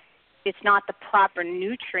it's not the proper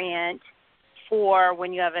nutrient for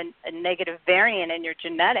when you have a negative variant in your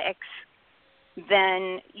genetics,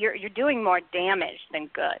 then you're doing more damage than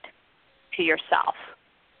good to yourself.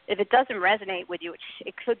 If it doesn't resonate with you,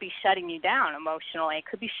 it could be shutting you down emotionally. It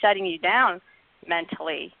could be shutting you down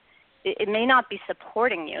mentally. It may not be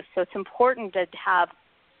supporting you. So it's important to have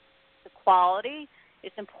the quality.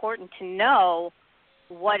 It's important to know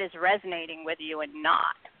what is resonating with you and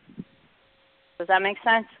not. Does that make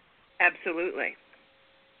sense? Absolutely.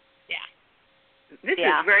 Yeah. This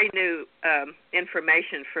is very new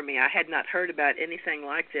information for me. I had not heard about anything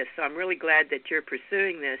like this, so I'm really glad that you're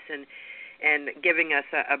pursuing this and giving us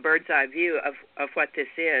a bird's eye view of what this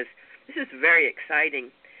is. This is very exciting.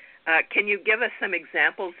 Can you give us some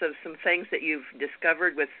examples of some things that you've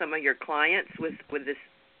discovered with some of your clients with this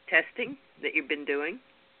testing that you've been doing?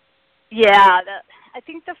 Yeah, I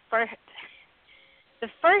think the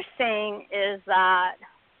first thing is that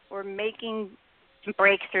we're making some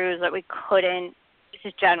breakthroughs that we couldn't.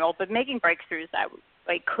 This is general, but making breakthroughs that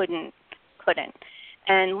we couldn't.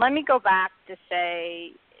 And let me go back to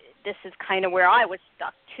say this is kind of where I was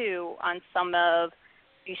stuck too on some of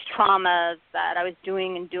these traumas that I was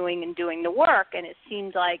doing the work, and it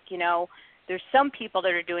seems like, there's some people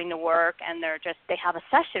that are doing the work and they have a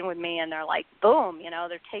session with me and they're like, boom,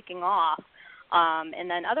 they're taking off. And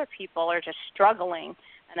then other people are just struggling.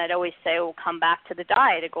 And I'd always say, come back to the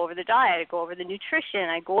diet. I go over the diet. I go over the nutrition.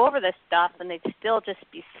 I go over this stuff, and they'd still just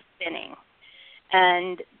be spinning.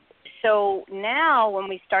 And so now when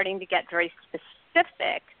we're starting to get very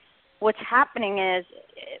specific, what's happening is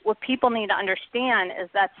what people need to understand is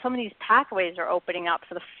that some of these pathways are opening up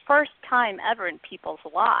for the first time ever in people's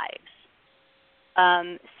lives.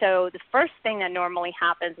 So the first thing that normally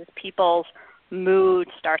happens is people's mood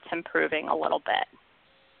starts improving a little bit.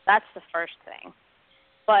 That's the first thing.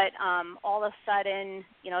 But all of a sudden,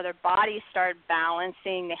 their bodies start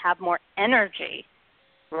balancing. They have more energy.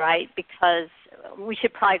 right? Because we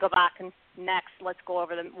should probably go back and next let's go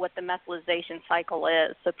over what the methylation cycle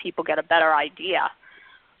is so people get a better idea.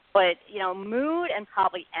 But, mood and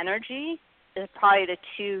probably energy is probably the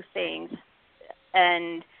two things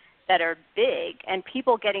and that are big, and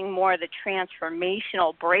people getting more of the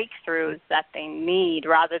transformational breakthroughs that they need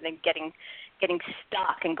rather than getting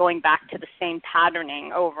stuck and going back to the same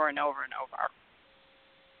patterning over and over and over.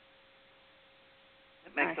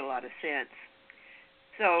 That makes a lot of sense.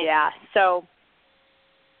 So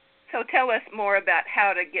So tell us more about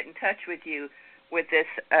how to get in touch with you with this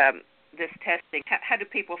this testing. How do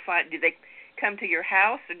people find? Do they come to your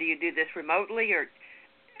house, or do you do this remotely, or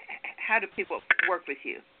how do people work with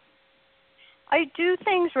you? I do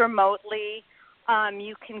things remotely.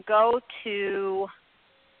 You can go to,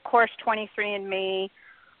 of course, 23andMe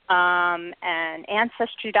and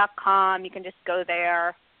Ancestry.com. You can just go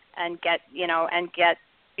there and get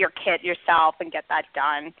your kit yourself and get that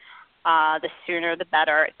done. The sooner the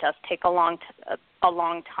better. It does take a long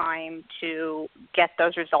time to get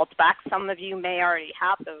those results back. Some of you may already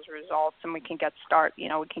have those results, and we can get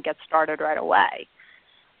started right away.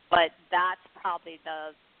 But that's probably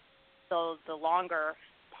the longer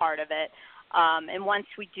part of it. And once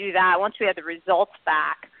we do that, once we have the results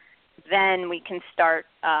back, then we can start.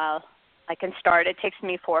 I can start. It takes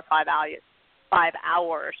me 4 or 5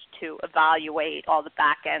 hours to evaluate all the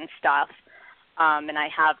back end stuff. And I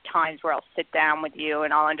have times where I'll sit down with you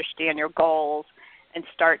and I'll understand your goals and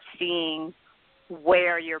start seeing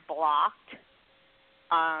where you're blocked.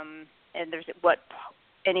 And there's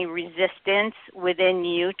any resistance within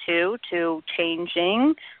you too to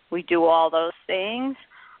changing. We do all those things.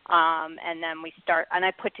 And then we start, and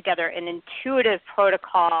I put together an intuitive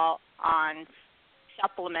protocol on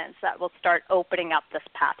supplements that will start opening up this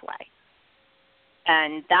pathway.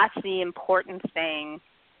 And that's the important thing,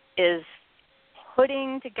 is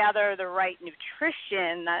putting together the right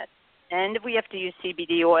nutrition and we have to use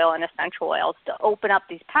CBD oil and essential oils to open up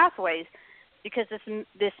these pathways, because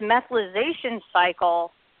this methylation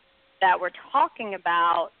cycle that we're talking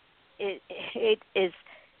about, it is,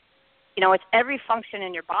 it's every function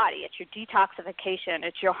in your body. It's your detoxification,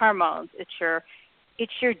 it's your hormones, it's your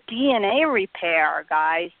DNA repair,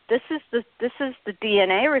 guys. This is the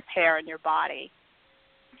DNA repair in your body.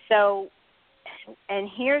 So, and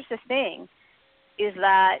here's the thing, is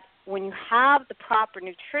that when you have the proper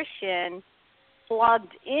nutrition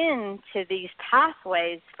plugged into these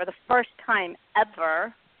pathways for the first time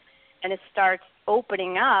ever, and it starts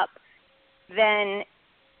opening up, then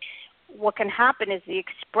what can happen is the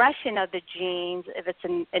expression of the genes, if it's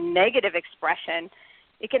a negative expression,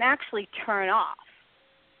 it can actually turn off.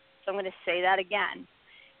 So I'm going to say that again.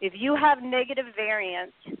 If you have negative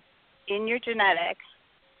variants in your genetics,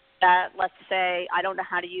 that, let's say, I don't know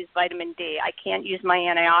how to use vitamin D. I can't use my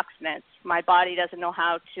antioxidants. My body doesn't know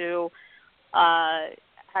how to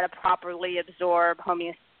properly absorb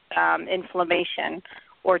inflammation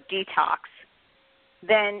or detox.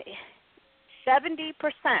 Then 70%,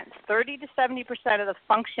 30 to 70% of the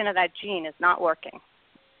function of that gene is not working.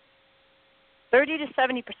 30 to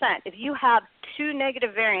 70%. If you have 2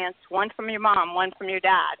 negative variants, one from your mom, one from your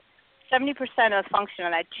dad, 70% of the function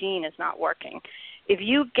of that gene is not working. If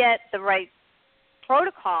you get the right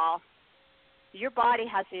protocol, your body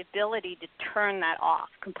has the ability to turn that off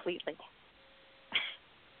completely.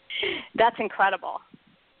 That's incredible.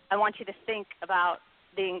 I want you to think about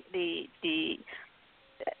the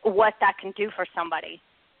what that can do for somebody.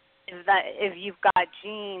 If you've got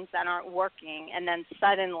genes that aren't working, and then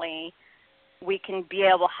suddenly we can be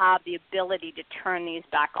able to have the ability to turn these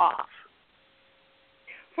back off.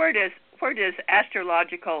 Where does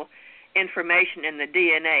astrological information in the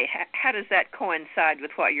DNA, how does that coincide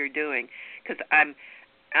with what you're doing? Because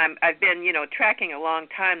I've been tracking a long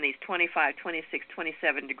time these 25, 26,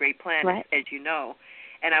 27 degree planets, right, as you know,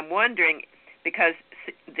 and I'm wondering, because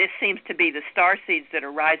this seems to be the star seeds that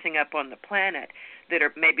are rising up on the planet that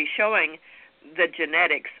are maybe showing the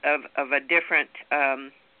genetics of a different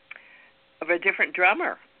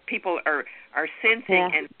drummer. People are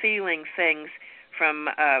sensing and feeling things from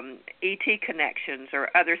ET connections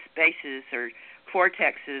or other spaces or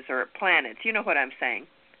vortexes or planets. You know what I'm saying?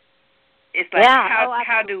 It's like,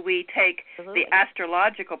 how do we take the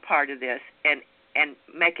astrological part of this and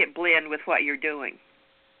make it blend with what you're doing?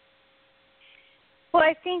 Well,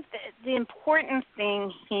 I think the important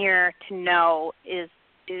thing here to know is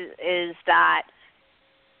that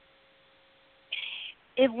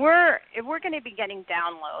if we're going to be getting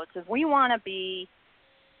downloads, if we want to be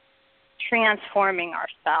transforming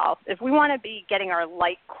ourselves, if we want to be getting our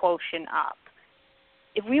light quotient up,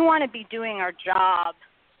 if we want to be doing our job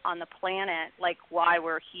on the planet, like why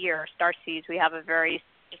we're here, Starseeds, we have a very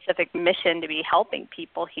specific mission to be helping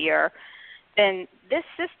people here, then this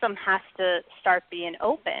system has to start being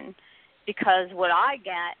open. Because what I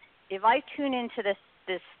get, if I tune into this,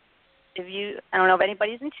 if you, I don't know if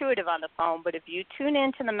anybody's intuitive on the phone, but if you tune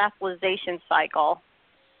into the methylization cycle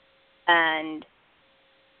and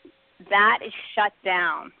that is shut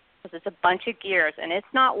down because it's a bunch of gears and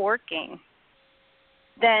it's not working,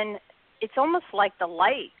 then it's almost like the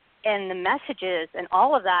light and the messages and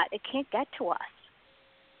all of that, it can't get to us.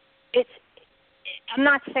 I'm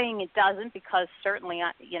not saying it doesn't, because certainly,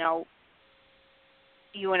 you know,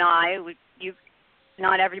 you and I,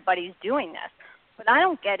 not everybody's doing this. But I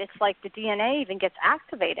don't get, it's like the DNA even gets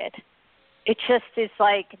activated. It just is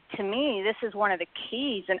like, to me, this is one of the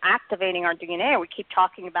keys in activating our DNA. We keep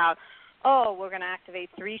talking about, oh, we're going to activate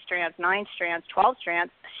 3 strands, 9 strands, 12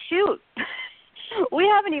 strands. Shoot. We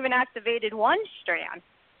haven't even activated 1 strand.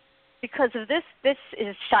 Because if this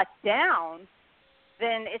is shut down,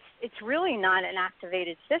 then it's really not an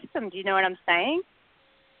activated system. Do you know what I'm saying?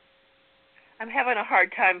 I'm having a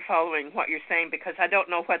hard time following what you're saying because I don't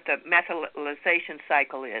know what the methylization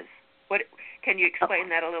cycle is. What can you explain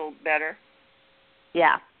that a little better?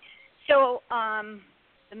 Yeah. So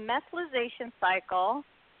the methylization cycle,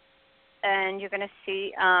 and you're going to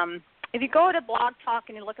see, if you go to Blog Talk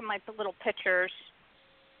and you look at my little pictures,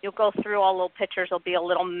 you'll go through all little pictures. There'll be a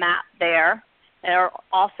little map there. They're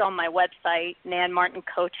also on my website,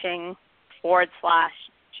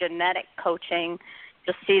 NanMartinCoaching/genetic coaching.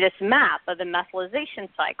 You'll see this map of the methylization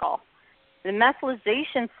cycle. The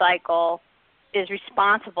methylization cycle is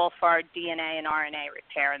responsible for our DNA and RNA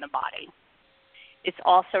repair in the body. It's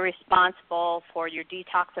also responsible for your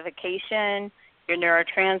detoxification, your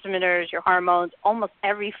neurotransmitters, your hormones, almost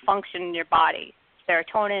every function in your body,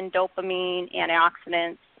 serotonin, dopamine,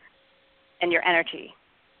 antioxidants, and your energy.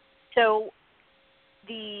 So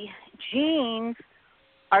the genes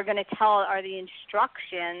are going to are the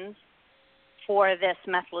instructions for this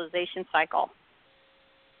methylization cycle,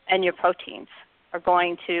 and your proteins are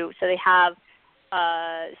going to, so they have,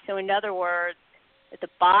 so in other words, at the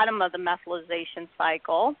bottom of the methylization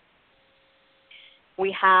cycle,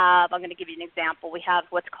 we have, I'm going to give you an example, we have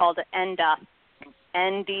what's called an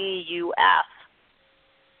NDUF.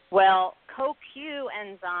 Well, CoQ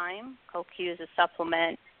enzyme, CoQ is a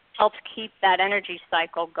supplement, helps keep that energy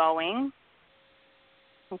cycle going.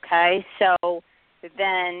 Okay, so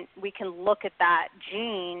then we can look at that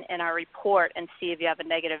gene in our report and see if you have a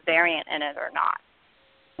negative variant in it or not.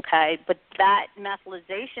 Okay, but that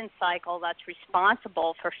methylization cycle that's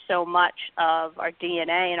responsible for so much of our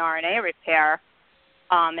DNA and RNA repair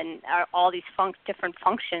and all these different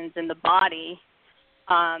functions in the body,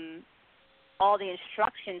 all the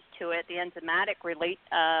instructions to it, the enzymatic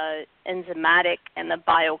and the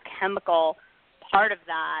biochemical part of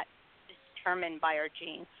that is determined by our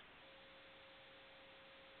genes.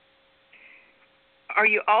 Are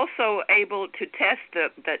you also able to test the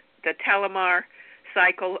telomere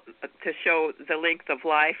cycle to show the length of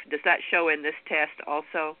life? Does that show in this test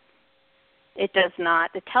also? It does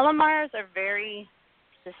not. The telomeres are very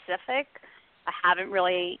specific. I haven't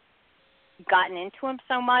really gotten into them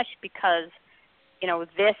so much because, you know,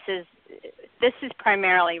 this is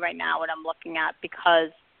primarily right now what I'm looking at,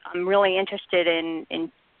 because I'm really interested in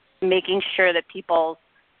making sure that people's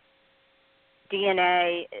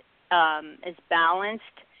DNA is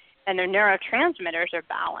balanced and their neurotransmitters are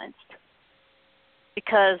balanced.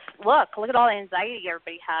 Because look at all the anxiety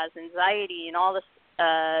everybody has, anxiety and all this.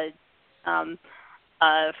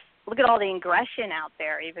 Look at all the aggression out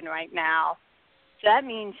there, even right now. So that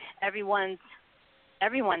means everyone's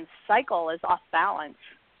cycle is off balance.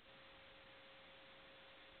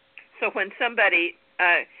 So when somebody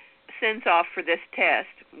sends off for this test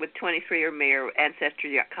with 23andMe or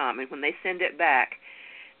Ancestry.com, and when they send it back,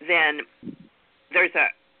 then there's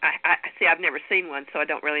I've never seen one, so I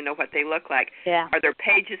don't really know what they look like. Yeah. Are there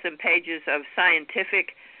pages and pages of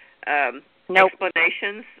scientific Nope.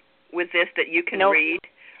 explanations with this that you can Nope. read,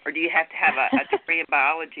 or do you have to have a degree in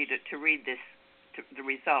biology to read this, the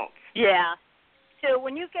results? Yeah. So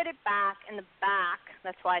when you get it back in the back,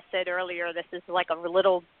 that's why I said earlier this is like a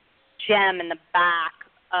little gem in the back,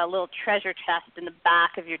 a little treasure chest in the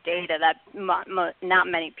back of your data that not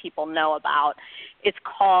many people know about. It's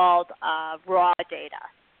called raw data.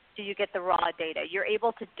 So you get the raw data. You're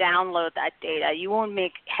able to download that data. You won't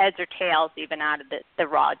make heads or tails even out of the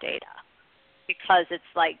raw data, because it's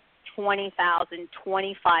like 20,000,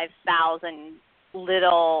 25,000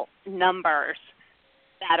 little numbers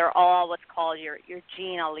that are all what's called your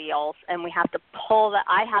gene alleles, and we have to pull that.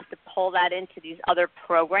 I have to pull that into these other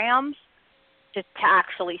programs to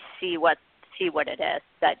actually see what it is,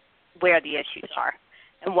 that where the issues are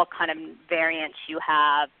and what kind of variants you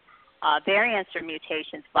have. Variants are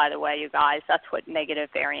mutations, by the way, you guys. That's what negative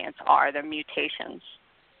variants are. They're mutations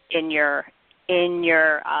in your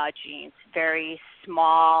genes. Very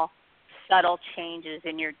small, subtle changes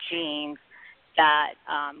in your genes that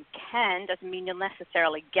doesn't mean you'll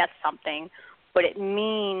necessarily get something, but it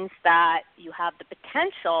means that you have the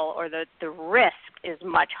potential, or the risk is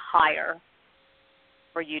much higher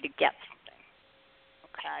for you to get something.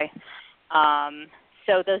 Okay?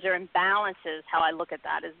 So those are imbalances. How I look at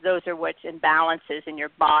that is those are what's imbalances in your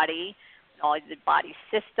body, all the body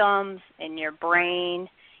systems, in your brain,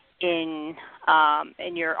 in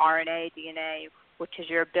your RNA, DNA, which is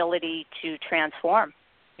your ability to transform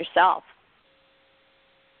yourself.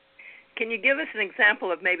 Can you give us an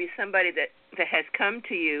example of maybe somebody that has come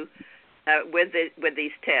to you with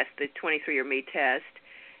these tests, the 23andMe test,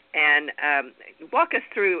 and walk us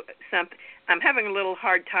through something? I'm having a little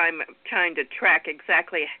hard time trying to track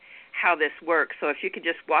exactly how this works. So if you could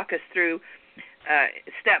just walk us through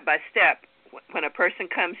step by step when a person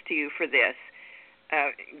comes to you for this,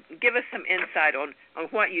 give us some insight on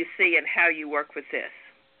what you see and how you work with this.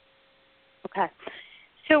 Okay.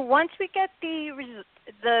 So once we get the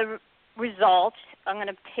results, I'm going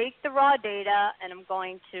to take the raw data and I'm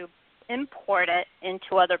going to import it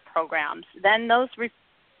into other programs. Then those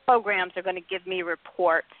programs are going to give me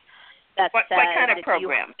reports that what kind of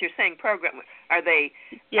programs? You're saying program? Are they?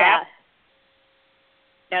 Yeah. Apps?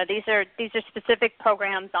 No, these are specific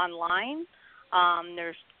programs online.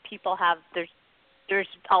 There's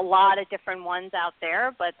a lot of different ones out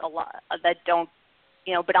there, but a lot that don't.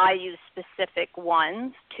 But I use specific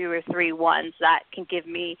ones, 2 or 3 ones that can give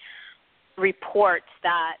me reports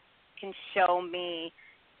that can show me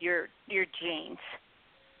your genes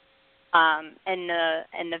and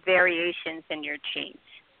the variations in your genes.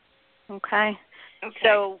 Okay.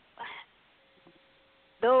 So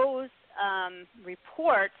those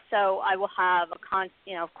reports. So I will have of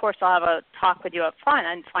course, I'll have a talk with you up front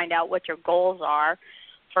and find out what your goals are,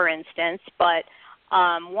 for instance. But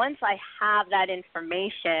once I have that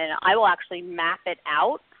information, I will actually map it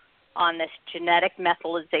out on this genetic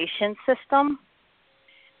methylation system,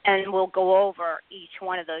 and we'll go over each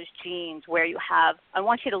one of those genes where you have. I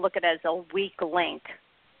want you to look at it as a weak link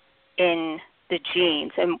in the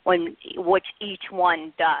genes and which each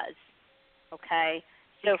one does. Okay.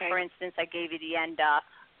 So, for instance, I gave you the NDUF.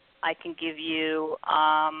 I can give you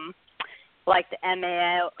like the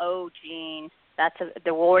MAO gene. That's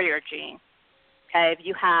the warrior gene. Okay. If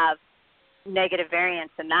you have negative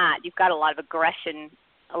variants in that, you've got a lot of aggression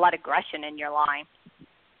in your line.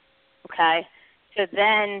 Okay. So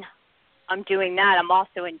then I'm doing that. I'm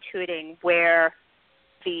also intuiting where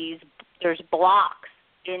there's blocks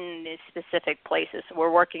in these specific places. So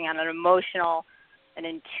we're working on an emotional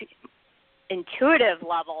and intuitive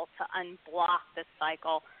level to unblock this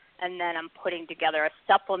cycle, and then I'm putting together a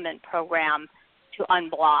supplement program to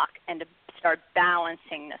unblock and to start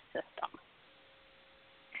balancing the system.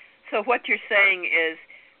 So what you're saying is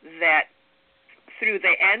that through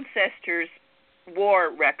the ancestors'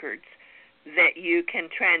 war records, that you can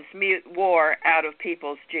transmute war out of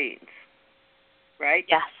people's genes, right?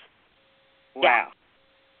 Yes. Wow.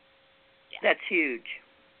 Yeah. That's huge.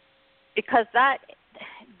 Because that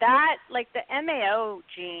like the MAO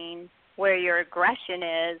gene, where your aggression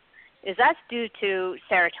is that's due to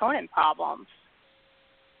serotonin problems.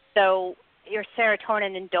 So your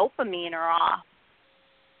serotonin and dopamine are off.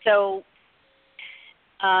 So,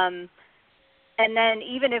 and then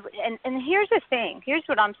even if, and here's the thing, here's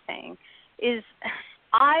what I'm saying, is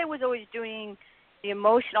I was always doing the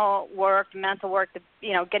emotional work, the mental work,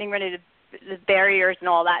 getting rid of the barriers and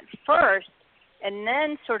all that first, and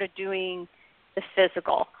then sort of doing the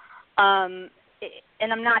physical. And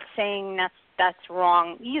I'm not saying that's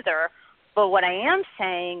wrong either, but what I am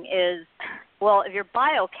saying is, well, if your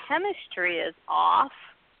biochemistry is off,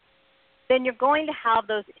 then you're going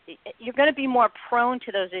to be more prone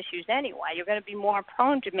to those issues anyway. You're going to be more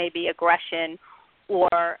prone to maybe aggression,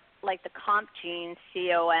 or like the COMT gene,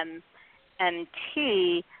 COMT,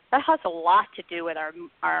 that has a lot to do with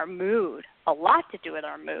our mood, a lot to do with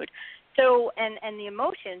our mood. So, and the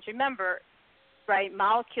emotions, remember, right,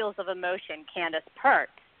 molecules of emotion, Candace Pert.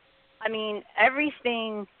 I mean,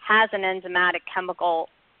 everything has an enzymatic chemical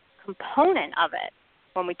component of it.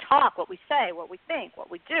 When we talk, what we say, what we think, what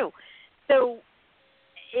we do. So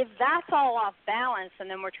if that's all off balance and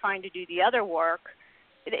then we're trying to do the other work,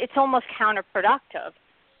 it's almost counterproductive.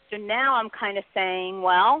 So now I'm kind of saying,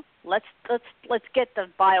 well, let's get the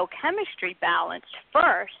biochemistry balanced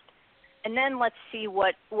first, and then let's see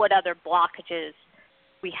what other blockages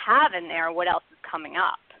we have in there, what else is coming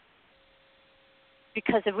up.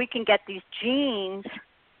 Because if we can get these genes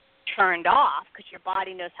turned off, because your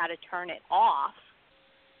body knows how to turn it off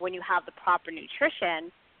when you have the proper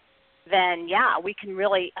nutrition, then, yeah, we can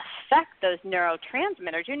really affect those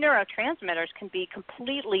neurotransmitters. Your neurotransmitters can be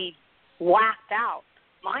completely whacked out.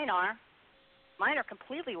 Mine are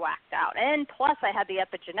completely whacked out. And plus I had the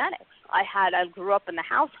epigenetics. I grew up in the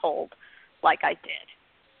household like I did.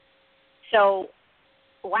 So,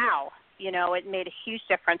 wow, it made a huge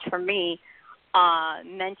difference for me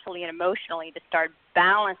mentally and emotionally to start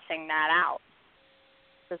balancing that out.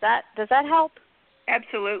 Does that help?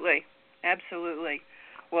 Absolutely.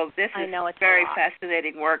 Well, this is it's very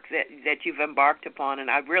fascinating work that you've embarked upon, and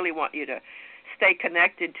I really want you to stay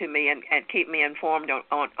connected to me and keep me informed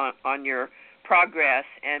on your progress.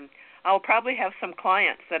 And I'll probably have some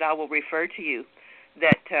clients that I will refer to you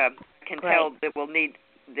that can tell that will need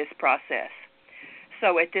this process.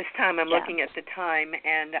 So at this time, I'm looking at the time,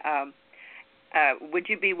 and would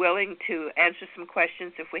you be willing to answer some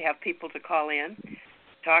questions if we have people to call in,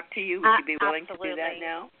 talk to you? Would you be willing Absolutely. to do that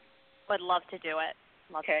now? Would love to do it.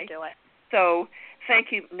 Okay. To do it. So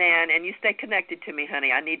thank you, Nan, and you stay connected to me,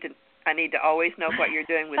 honey. I need to always know what you're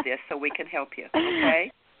doing with this so we can help you.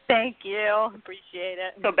 Okay. Thank you. Appreciate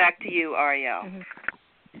it. So back to you, Ariel.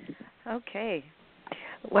 Okay.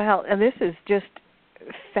 Well, and this is just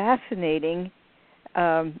fascinating.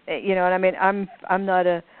 And I mean, I'm not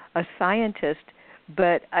a scientist,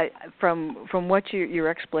 but from what your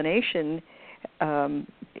explanation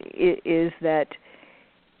is that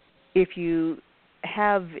if you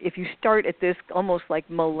start at this almost like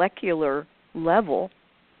molecular level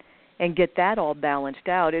and get that all balanced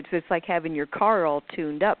out, it's like having your car all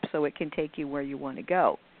tuned up so it can take you where you want to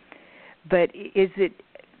go. But is it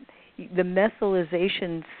the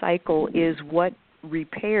methylation cycle is what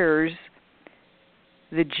repairs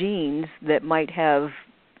the genes that might have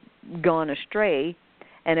gone astray,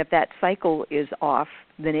 and if that cycle is off,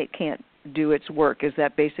 then it can't do its work. Is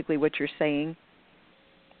that basically what you're saying?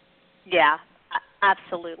 Yeah,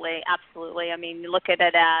 absolutely. I mean, look at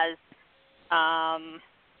it as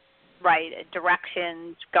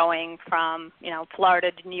directions going from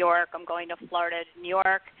Florida to New York. I'm going to Florida to New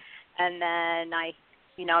York, and then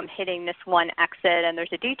I'm hitting this one exit, and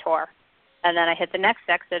there's a detour. And then I hit the next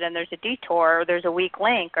exit, and there's a detour, or there's a weak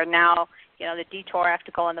link, or now, the detour I have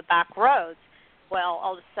to go on the back roads. Well,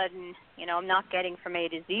 all of a sudden, I'm not getting from A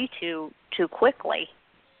to Z too quickly.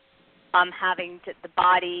 I'm having to, the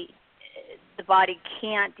body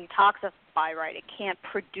can't detoxify right. It can't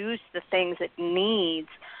produce the things it needs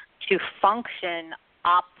to function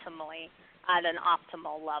optimally at an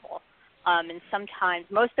optimal level. And sometimes,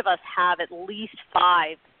 most of us have at least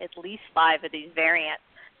five of these variants.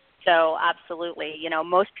 So absolutely,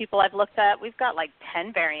 most people I've looked at, we've got like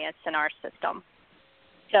 10 variants in our system.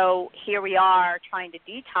 So here we are trying to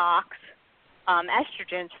detox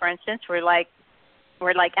estrogens, for instance. We're like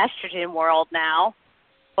estrogen world now,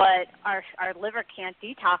 but our liver can't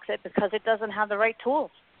detox it because it doesn't have the right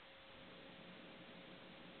tools.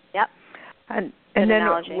 Yep. And then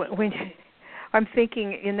when I'm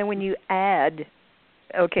thinking, and then when you add,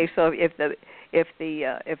 okay, so if the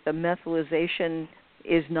methylation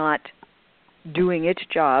is not doing its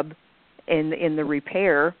job in the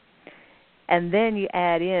repair, and then you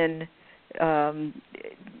add in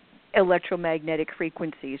electromagnetic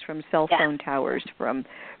frequencies from cell phone towers, from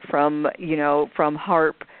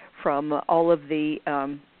HAARP, from all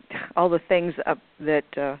the things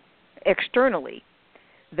that externally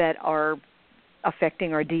that are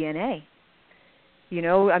affecting our DNA.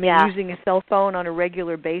 Using a cell phone on a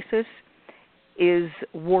regular basis is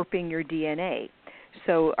warping your DNA.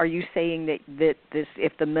 So are you saying that this,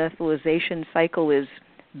 if the methylation cycle is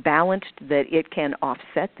balanced, that it can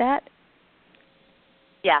offset that?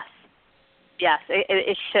 Yes.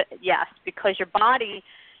 It should. Yes, because your body,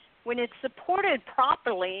 when it's supported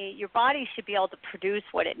properly, your body should be able to produce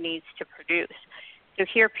what it needs to produce. So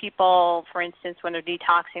here people, for instance, when they're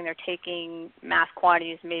detoxing, they're taking mass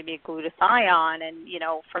quantities, maybe glutathione, and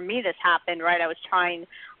for me this happened, right? I was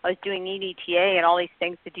doing EDTA and all these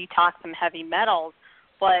things to detox some heavy metals,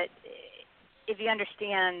 but if you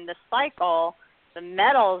understand the cycle, the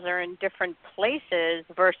metals are in different places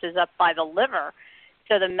versus up by the liver.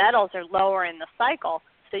 So the metals are lower in the cycle.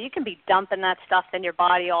 So you can be dumping that stuff in your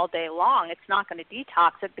body all day long. It's not going to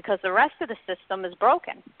detox it because the rest of the system is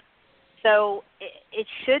broken. So it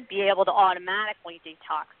should be able to automatically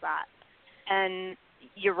detox that. And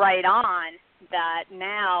you're right on that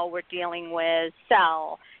now we're dealing with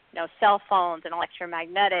cell cell phones and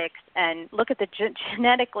electromagnetics and look at the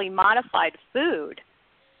genetically modified food,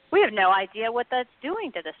 we have no idea what that's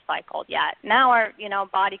doing to this cycle yet. Now our,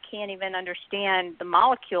 body can't even understand the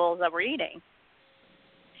molecules that we're eating.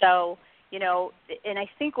 So, and I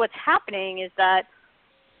think what's happening is that,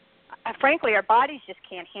 frankly, our bodies just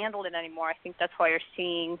can't handle it anymore. I think that's why you're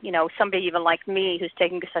seeing, somebody even like me who's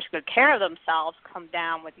taking such good care of themselves come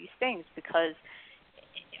down with these things, because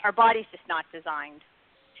our body's just not designed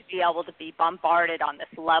to be able to be bombarded on this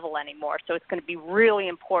level anymore. So it's going to be really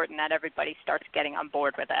important that everybody starts getting on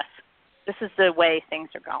board with this. This is the way things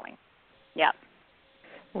are going. Yep.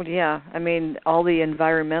 Well, yeah. I mean, all the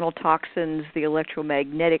environmental toxins, the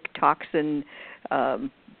electromagnetic toxin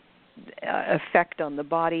effect on the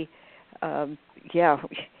body. You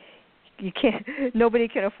can't. Nobody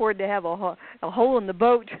can afford to have a hole in the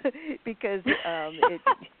boat because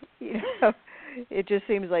it just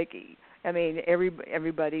seems like. I mean,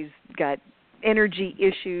 everybody's got energy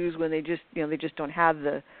issues when they just don't have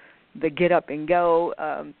the get up and go,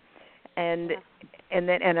 and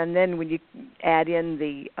then when you add in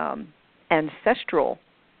the ancestral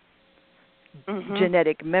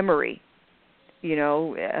genetic memory,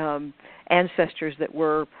 ancestors that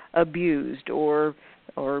were abused or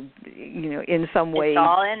in some way. It's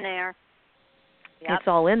all in there. Yep. It's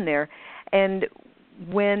all in there, and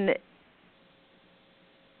when.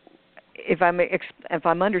 If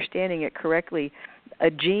I'm understanding it correctly,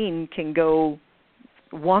 a gene can go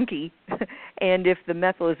wonky, and if the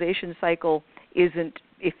methylation cycle isn't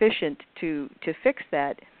efficient to fix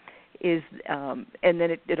that, and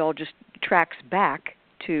then it all just tracks back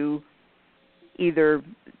to either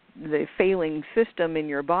the failing system in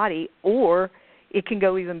your body, or it can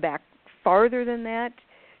go even back farther than that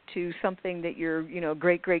to something that your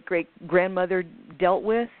great grandmother dealt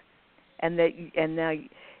with, and now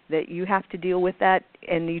that you have to deal with that,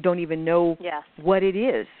 and you don't even know what it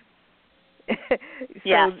is. This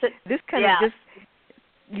kind of just,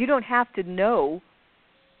 you don't have to know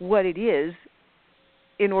what it is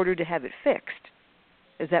in order to have it fixed.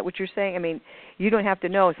 Is that what you're saying? I mean, you don't have to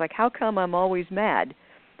know. It's like, how come I'm always mad?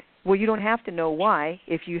 Well, you don't have to know why.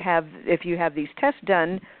 If you have these tests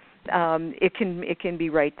done, it can be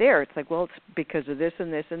right there. It's like, well, it's because of this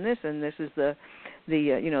and this and this, and this is the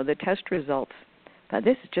test results.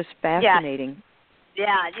 This is just fascinating.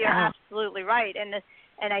 Yeah, you're absolutely right. And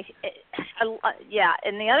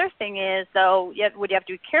the other thing is, though, what you have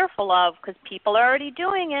to be careful of, because people are already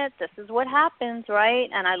doing it. This is what happens, right?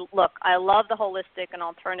 And I love the holistic and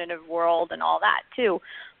alternative world and all that too,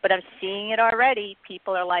 but I'm seeing it already.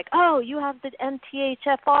 People are like, oh, you have the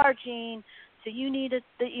MTHFR gene, so you need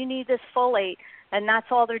this folate, and that's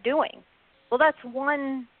all they're doing. Well, that's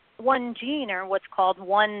one gene, or what's called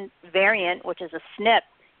one variant, which is a SNP,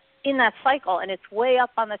 in that cycle, and it's way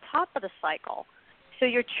up on the top of the cycle. So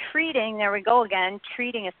you're treating a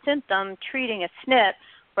symptom, treating a SNP,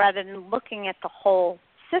 rather than looking at the whole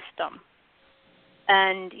system.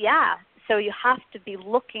 And so you have to be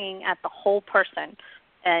looking at the whole person,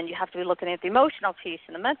 and you have to be looking at the emotional piece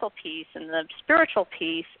and the mental piece and the spiritual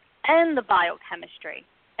piece and the biochemistry.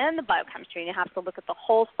 And you have to look at the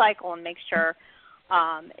whole cycle and make sure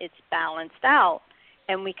it's balanced out.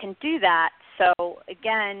 And we can do that. So,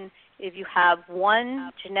 again, if you have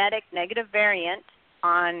one genetic negative variant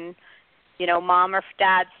on, mom or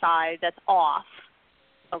dad's side that's off,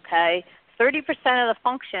 okay, 30% of the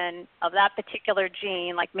function of that particular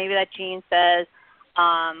gene, like maybe that gene says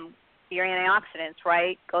your antioxidants,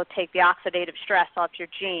 right, go take the oxidative stress off your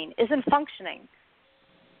gene, isn't functioning.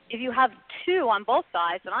 If you have two on both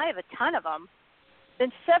sides, and I have a ton of them,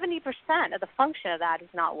 then 70% of the function of that is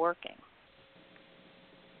not working.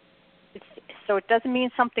 So it doesn't mean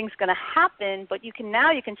something's going to happen, but you can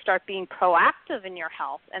start being proactive in your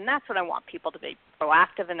health, and that's what I want people to be: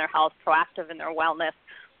 proactive in their health, proactive in their wellness,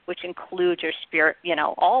 which includes your spirit,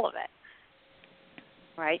 all of it.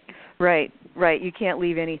 Right? Right. You can't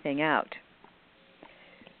leave anything out.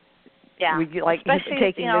 Yeah. Especially,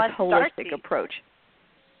 taking this holistic approach.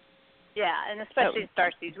 Yeah, and especially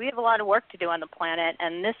Starseeds. We have a lot of work to do on the planet,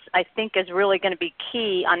 and this, I think, is really going to be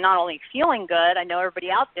key on not only feeling good. I know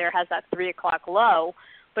everybody out there has that 3 o'clock low,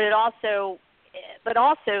 but also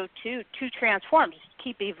to transform, just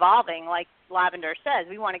keep evolving. Like Lavender says,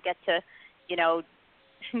 we want to get to,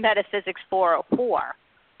 metaphysics 404.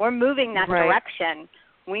 We're moving that direction.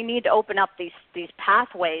 We need to open up these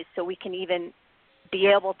pathways so we can even be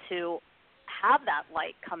able to have that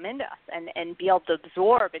light come into us and be able to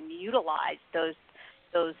absorb and utilize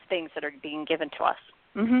those things that are being given to us.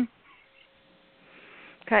 Mm-hmm.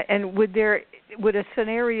 Okay, and would a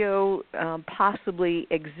scenario possibly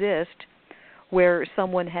exist where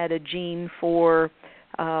someone had a gene for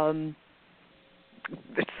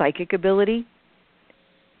psychic ability,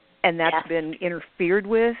 and that's been interfered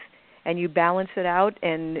with, and you balance it out,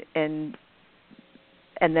 and then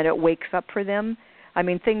it wakes up for them. I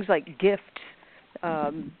mean, things like gifts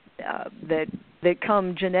that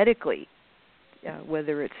come genetically,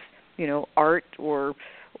 whether it's art or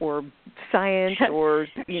science or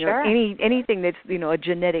sure. anything that's a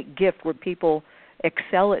genetic gift where people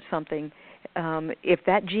excel at something. If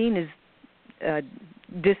that gene is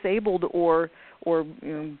disabled or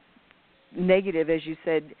negative, as you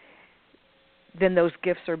said, then those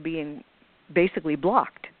gifts are being basically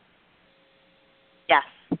blocked. Yes.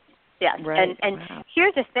 Right. And wow.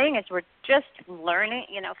 Here's the thing: is we're just learning.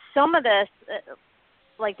 Some of this,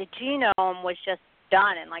 like the genome, was just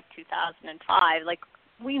done in like 2005. Like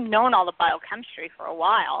we've known all the biochemistry for a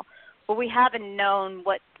while, but we haven't known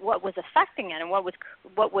what was affecting it and what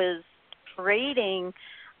was creating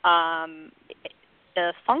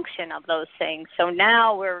the function of those things. So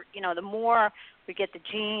now we're, the more we get the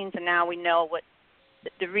genes, and now we know what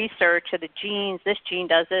the research of the genes, this gene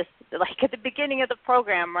does this. Like at the beginning of the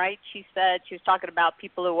program, right, she said she was talking about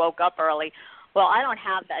people who woke up early. Well, I don't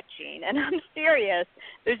have that gene, and I'm serious.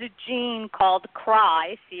 There's a gene called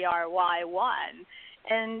CRY, CRY1,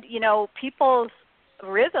 and, people's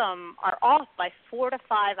rhythm are off by 4 to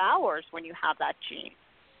 5 hours when you have that gene,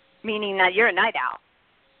 meaning that you're a night owl.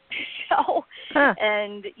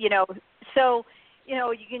 And, you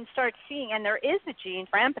can start seeing, and there is a gene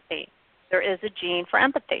for empathy.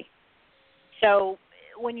 So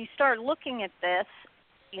when you start looking at this,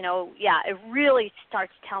 it really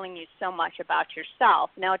starts telling you so much about yourself.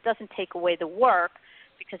 Now, it doesn't take away the work,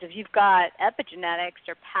 because if you've got epigenetics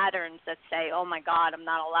or patterns that say, oh, my God, I'm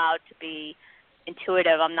not allowed to be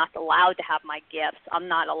intuitive, I'm not allowed to have my gifts, I'm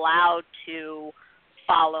not allowed to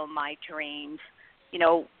follow my dreams,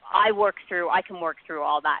 I can work through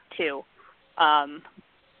all that too.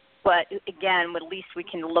 But again, at least we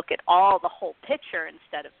can look at the whole picture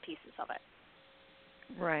instead of pieces of it.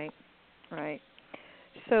 Right.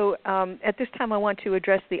 So at this time I want to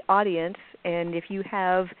address the audience, and if you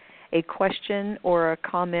have a question or a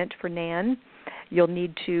comment for Nan, you'll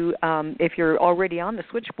need to, if you're already on the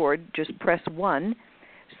switchboard, just press 1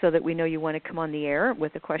 so that we know you want to come on the air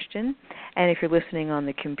with a question. And if you're listening on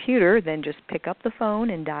the computer, then just pick up the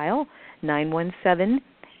phone and dial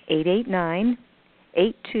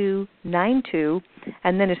 917-889-8292,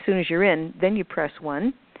 and then as soon as you're in, then you press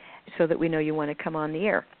 1 so that we know you want to come on the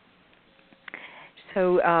air.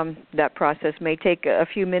 So that process may take a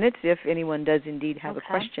few minutes if anyone does indeed have a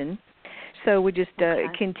question. So we just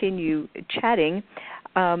continue chatting.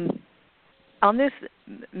 On this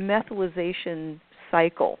methylization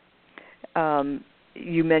cycle,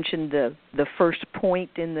 you mentioned the first point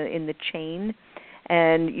in the chain,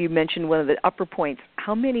 and you mentioned one of the upper points.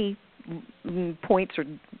 How many points or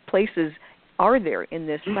places are there in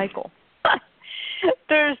this cycle?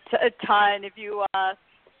 There's a ton. If you,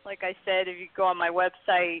 like I said, if you go on my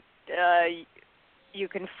website, you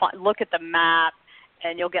can look at the map,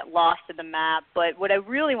 and you'll get lost in the map. But what I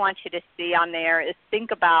really want you to see on there is think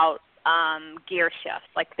about gear shifts.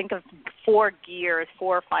 Like think of 4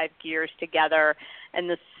 or 5 gears together, and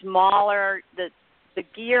the smaller, the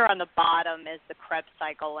gear on the bottom is the Krebs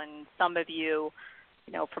cycle, and some of you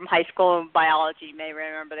from high school biology may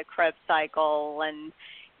remember the Krebs cycle, and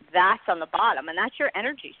that's on the bottom, and that's your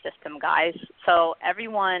energy system, guys. So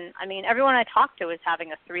everyone I talk to is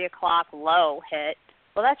having a 3 o'clock low hit.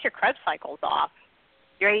 Well, that's your Krebs cycle's off.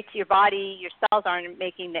 Your body, your cells aren't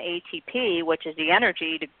making the ATP, which is the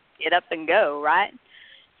energy to get up and go, right?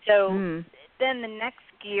 So then the next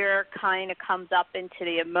gear kind of comes up into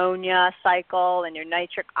the ammonia cycle and your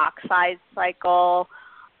nitric oxide cycle,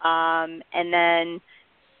 and then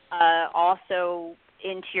also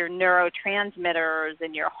into your neurotransmitters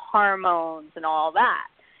and your hormones and all that.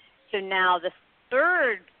 So now the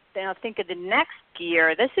third, think of the next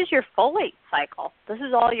gear. This is your folate cycle. This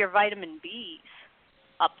is all your vitamin Bs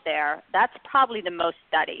up there. That's probably the most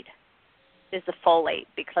studied, is the folate,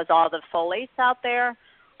 because all the folates out there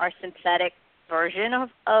are synthetic version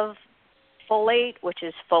of folate, which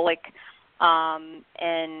is folic,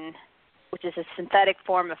 and which is a synthetic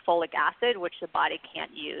form of folic acid, which the body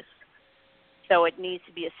can't use. So it needs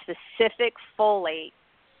to be a specific folate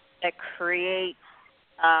that creates,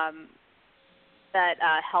 that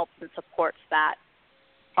helps and supports that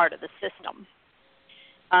part of the system.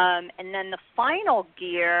 And then the final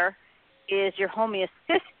gear is your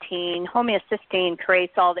homeocysteine. Homeocysteine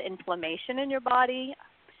creates all the inflammation in your body,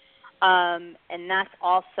 and that's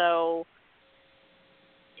also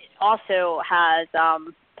has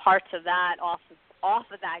parts of that off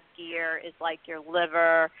of that gear is like your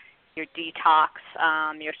liver, your detox,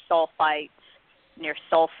 your sulfites, your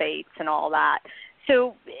sulfates, and all that.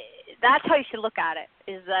 So that's how you should look at it,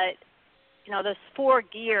 is that, those 4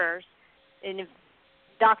 gears, and if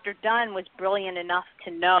Dr. Dunn was brilliant enough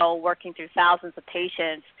to know, working through thousands of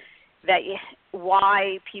patients, that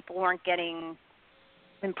why people weren't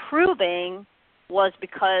improving was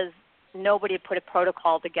because nobody had put a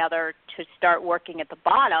protocol together to start working at the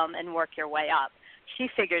bottom and work your way up. She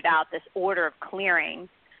figured out this order of clearing,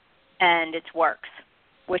 and it works,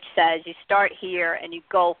 which says you start here and you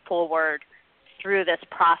go forward through this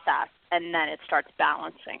process, and then it starts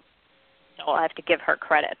balancing. So I have to give her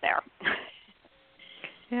credit there.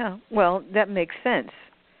 Yeah, well, that makes sense.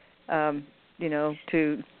 You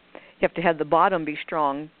have to have the bottom be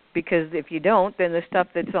strong, because if you don't, then the stuff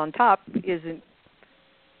that's on top isn't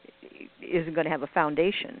going to have a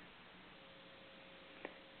foundation.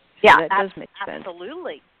 So yeah, that does make sense.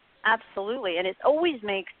 Absolutely. And it always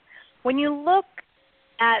makes, when you look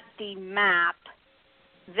at the map,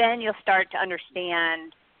 then you'll start to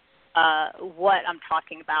understand what I'm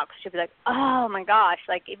talking about, because you'll be like, oh my gosh,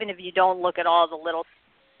 like even if you don't look at all the little,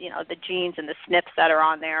 the genes and the SNPs that are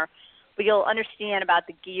on there, but you'll understand about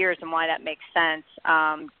the gears and why that makes sense,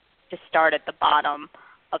 to start at the bottom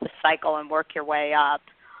of the cycle and work your way up.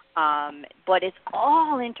 But it's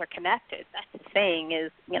all interconnected. That's the thing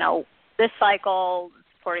is, this cycle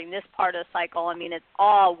supporting this part of the cycle. I mean, it's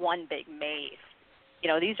all one big maze.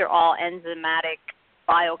 These are all enzymatic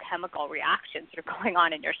biochemical reactions that are going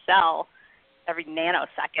on in your cell every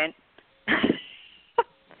nanosecond.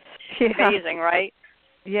 Yeah. Amazing, right?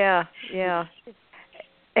 Yeah.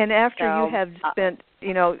 And after you have spent,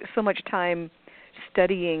 so much time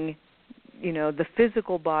studying, the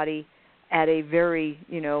physical body at a very,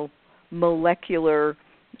 molecular,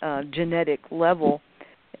 genetic level,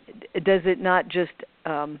 does it not just,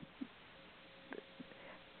 how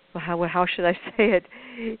should I say it?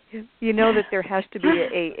 That there has to be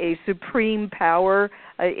a supreme power,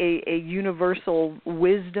 a universal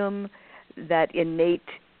wisdom, that innate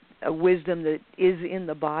wisdom that is in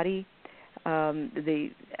the body,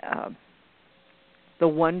 the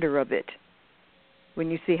wonder of it. When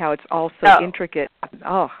you see how it's all so intricate,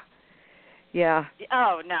 oh, yeah.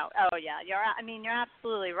 Oh no, oh yeah. You're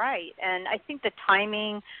absolutely right, and I think the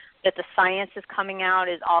timing that the science is coming out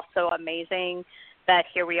is also amazing. That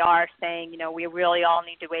here we are saying, we really all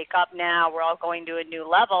need to wake up now. We're all going to a new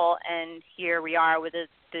level, and here we are with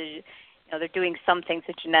they're doing some things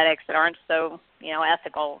with genetics that aren't so,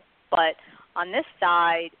 ethical. But on this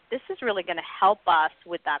side, this is really going to help us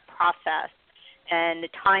with that process, and the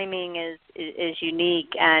timing is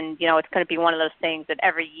unique. And it's going to be one of those things that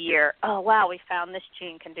every year, oh wow, we found this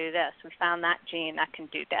gene can do this. We found that gene that can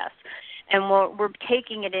do this, and we're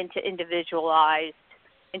taking it into individualized.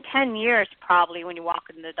 In 10 years, probably, when you walk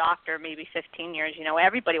into the doctor, maybe 15 years,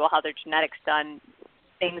 everybody will have their genetics done.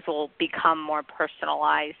 Things will become more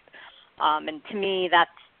personalized. And to me,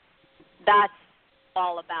 that's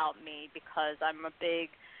all about me, because I'm a big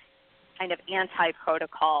kind of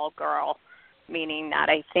anti-protocol girl, meaning that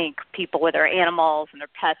I think people with their animals and their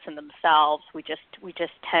pets and themselves, we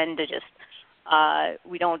just tend to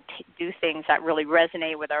we don't do things that really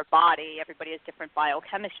resonate with our body. Everybody has different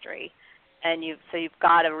biochemistry. And you've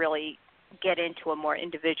got to really get into a more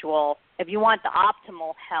individual. If you want the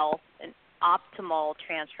optimal health and optimal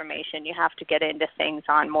transformation, you have to get into things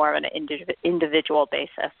on more of an individual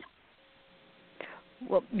basis.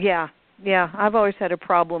 Well, yeah. I've always had a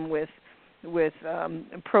problem with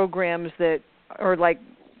programs that are like,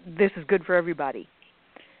 this is good for everybody.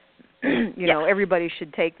 Everybody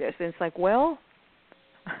should take this, and it's like, well,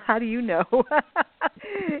 how do you know?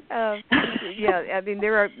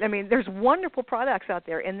 There's wonderful products out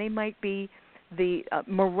there, and they might be the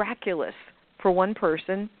miraculous for one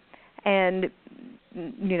person, and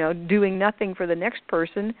doing nothing for the next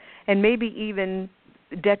person, and maybe even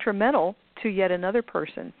detrimental to yet another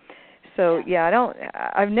person. So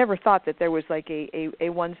I've never thought that there was like a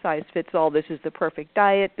one size fits all. This is the perfect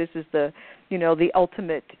diet. This is the the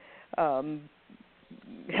ultimate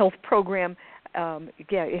health program.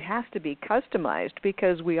 It has to be customized,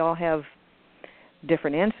 because we all have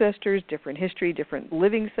different ancestors, different history, different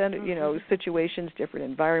living situations, different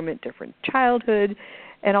environment, different childhood,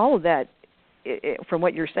 and all of that. From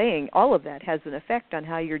what you're saying, all of that has an effect on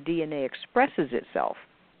how your DNA expresses itself.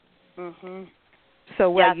 Mm-hmm.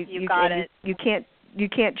 So you got it. You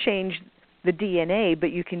can't change the DNA,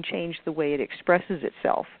 but you can change the way it expresses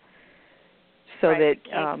itself. So right. that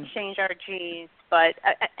you can change our genes, but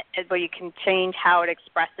you can change how it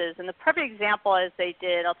expresses. And the perfect example, as they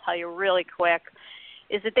did, I'll tell you really quick,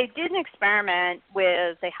 is that they did an experiment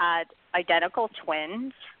with, they had identical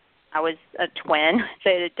twins. I was a twin. So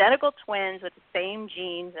they had identical twins with the same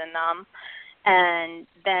genes in them. And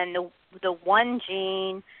then the one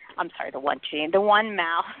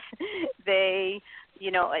mouse, they,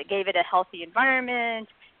 gave it a healthy environment.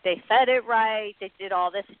 They fed it right. They did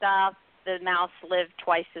all this stuff. The mouse lived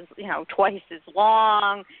twice as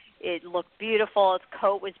long. It looked beautiful. Its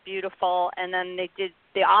coat was beautiful. And then they did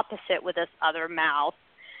the opposite with this other mouse,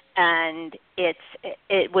 and it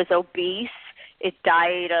was obese. It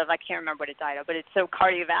died of, I can't remember what it died of, but it's so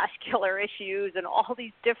cardiovascular issues and all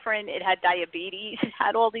these different, it had diabetes, it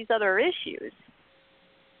had all these other issues.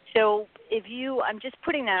 So I'm just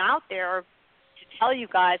putting that out there to tell you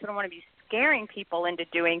guys, I don't want to be scaring people into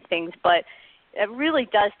doing things, but it really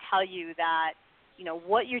does tell you that,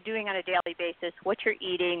 what you're doing on a daily basis, what you're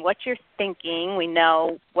eating, what you're thinking, we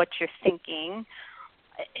know what you're thinking,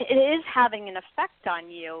 it is having an effect on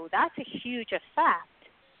you. That's a huge effect.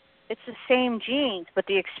 It's the same genes, but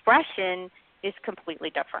the expression is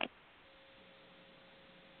completely different.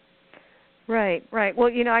 Right.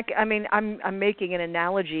 Well, I'm making an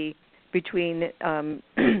analogy between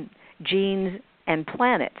genes and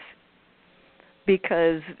planets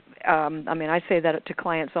because, I say that to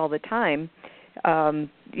clients all the time. Any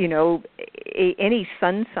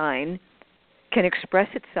sun sign can express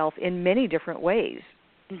itself in many different ways.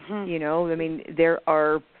 Mm-hmm. There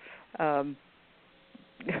are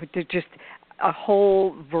just a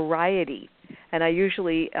whole variety. And I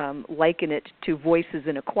usually liken it to voices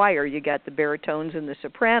in a choir. You got the baritones and the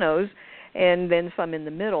sopranos, and then some in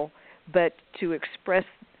the middle. But to express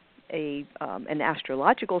an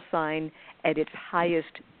astrological sign at its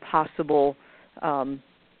highest possible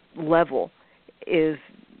level is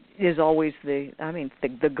always the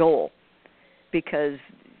goal, because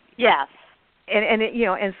yes,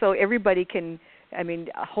 and so everybody can.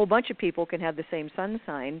 A whole bunch of people can have the same sun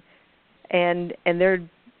sign, and they're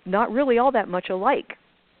not really all that much alike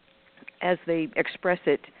as they express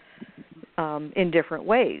it in different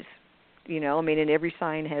ways. And every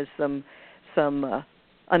sign has some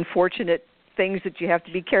unfortunate things that you have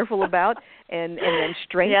to be careful about, and then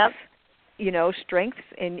strengths. Yep. Strengths,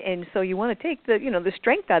 and so you want to take the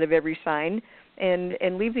strength out of every sign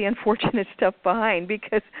and leave the unfortunate stuff behind,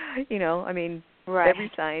 because right.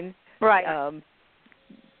 every sign right.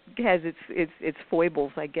 Has its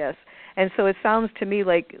foibles, I guess. And so it sounds to me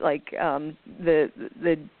like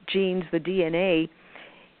the genes, the DNA,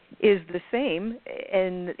 is the same,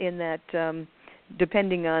 and in that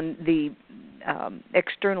depending on the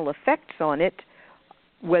external effects on it,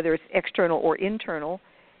 whether it's external or internal,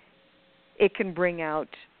 it can bring out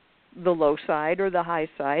the low side or the high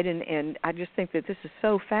side, and I just think that this is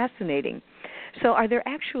so fascinating. So are there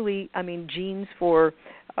actually, genes for,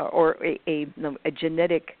 or a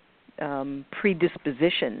genetic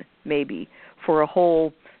predisposition maybe for a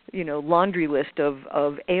whole, laundry list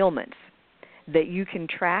of ailments that you can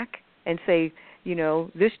track and say,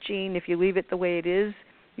 this gene, if you leave it the way it is,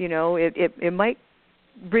 it might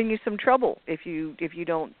bring you some trouble if you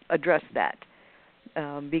don't address that.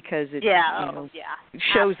 Because it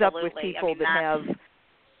shows absolutely. up with people that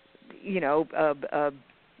have,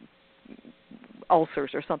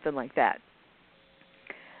 ulcers or something like that.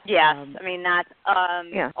 Yes,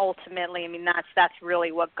 ultimately, that's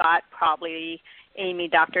really what got probably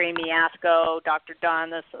Dr. Amy Asko, Dr.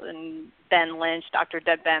 Dunn, and Ben Lynch, Dr.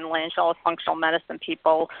 Ben Lynch, all the functional medicine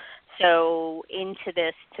people, so into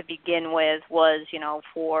this to begin with was,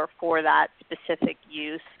 for that specific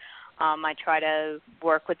use. I try to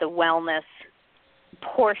work with the wellness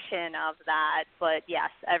portion of that, but yes,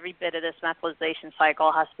 every bit of this methylation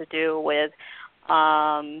cycle has to do with,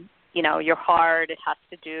 your heart. It has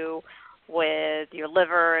to do with your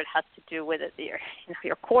liver. It has to do with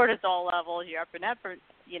your cortisol levels, your epinephrine,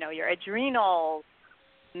 your adrenals,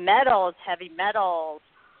 metals, heavy metals,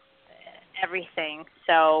 everything.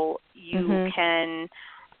 So you can.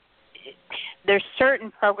 There's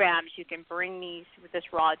certain programs you can bring this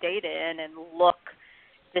raw data in and look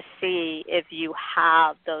to see if you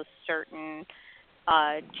have those certain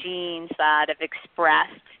genes that have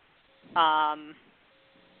expressed.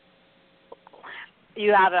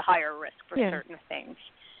 You have a higher risk for certain things.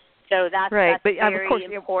 So that's right. That's but very of course,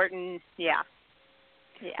 important. Yeah.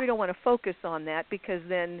 We don't want to focus on that, because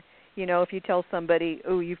then, if you tell somebody,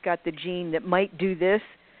 oh, you've got the gene that might do this,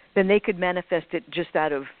 then they could manifest it just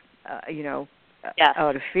out of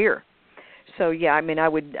out of fear. So I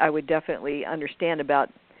would definitely understand about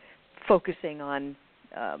focusing on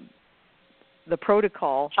the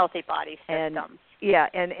protocol, healthy body systems,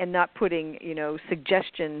 and not putting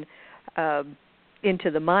suggestion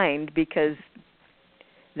into the mind, because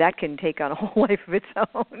that can take on a whole life of its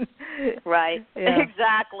own. Right. Yeah.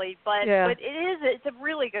 Exactly. But it's a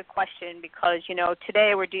really good question because,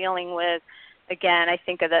 today we're dealing with, again, I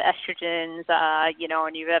think of the estrogens,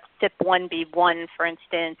 and you have CYP1B1, for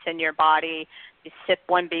instance, in your body. You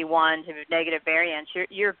CYP1B1s have negative variants.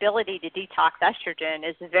 Your ability to detox estrogen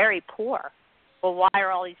is very poor. Well, why are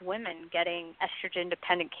all these women getting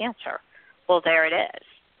estrogen-dependent cancer? Well, there it is.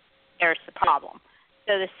 There's the problem.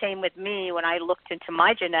 So the same with me when I looked into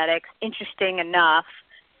my genetics. Interesting enough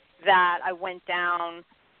that I went down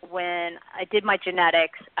when I did my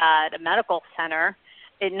genetics at a medical center.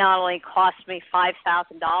 It not only cost me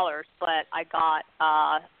 $5,000, but I got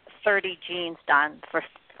 30 genes done for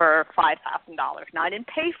 $5,000. Now, I didn't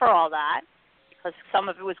pay for all that because some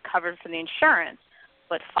of it was covered from the insurance.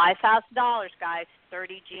 But $5,000, guys,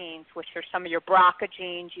 30 genes, which are some of your BRCA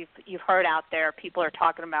genes you've heard out there. People are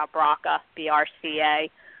talking about BRCA, BRCA,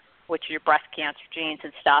 which are your breast cancer genes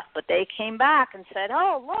and stuff. But they came back and said,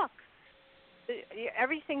 oh, look,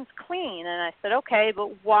 everything's clean. And I said, okay, but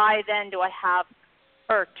why then do I have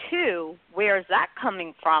HER2? Where is that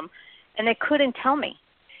coming from? And they couldn't tell me.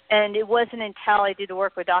 And it wasn't until I did the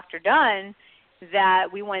work with Dr. Dunn that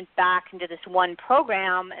we went back into this one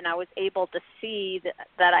program, and I was able to see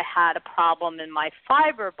that I had a problem in my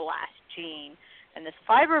fibroblast gene. And this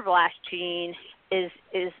fibroblast gene is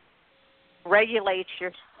regulates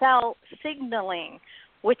your cell signaling,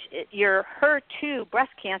 which your HER2 breast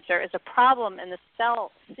cancer is a problem in the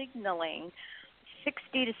cell signaling.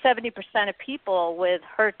 60 to 70% of people with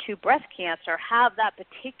HER2 breast cancer have that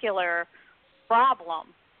particular problem,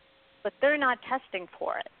 but they're not testing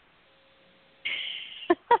for it.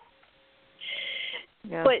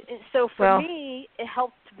 Yeah. But so for me, it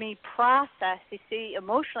helped me process. You see,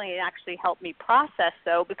 emotionally, it actually helped me process,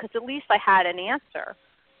 though, because at least I had an answer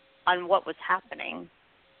on what was happening,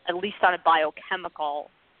 at least on a biochemical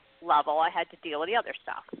level. I had to deal with the other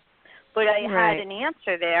stuff. But I had an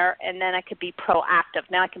answer there, and then I could be proactive.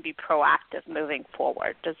 Now I can be proactive moving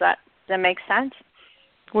forward. Does that make sense?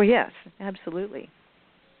 Well, yes, absolutely.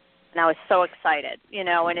 And I was so excited, and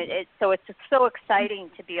so it's so exciting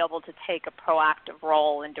to be able to take a proactive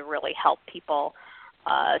role and to really help people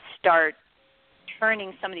start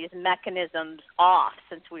turning some of these mechanisms off,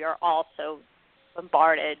 since we are all so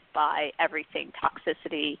bombarded by everything,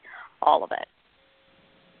 toxicity, all of it.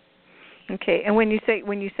 Okay, and when you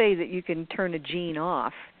say that you can turn a gene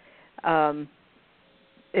off,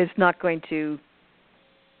 it's not going to.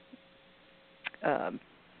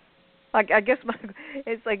 I guess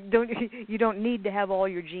it's like you don't need to have all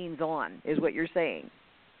your genes on, is what you're saying.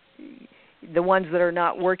 The ones that are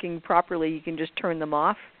not working properly, you can just turn them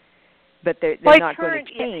off, but they're not going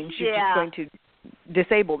to change. You're just going to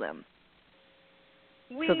disable them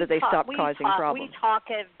so that they stop causing problems. We talk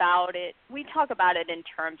about it. We talk about it in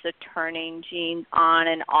terms of turning genes on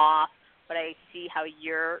and off, but I see how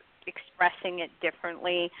you're expressing it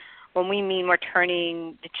differently. When we mean we're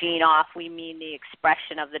turning the gene off, we mean the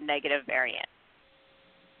expression of the negative variant.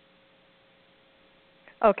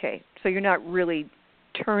 Okay, so you're not really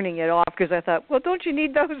turning it off, because I thought, well, don't you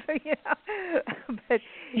need those? But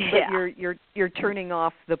you're turning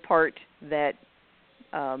off the part that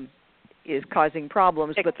is causing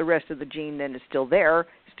problems, but the rest of the gene then is still there,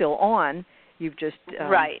 still on. You've just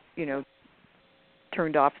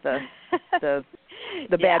turned off the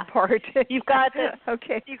bad part. You've got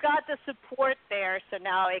the support there, so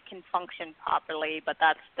now it can function properly. But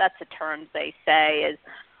that's a term they say is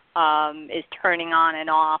turning on and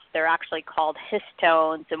off. They're actually called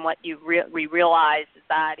histones, and what we realize is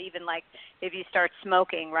that even like if you start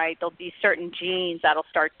smoking, right, there'll be certain genes that'll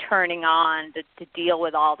start turning on to deal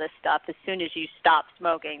with all this stuff. As soon as you stop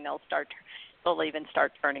smoking, they'll even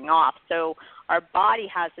start turning off. So our body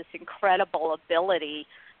has this incredible ability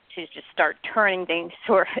to just start turning things,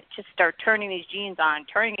 or just start turning these genes on,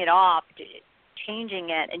 turning it off, changing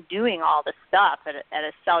it, and doing all this stuff at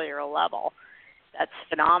a cellular level. That's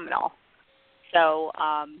phenomenal. So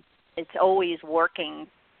it's always working.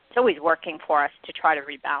 It's always working for us to try to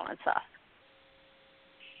rebalance us.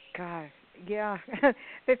 God, yeah.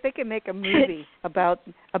 If they can make a movie about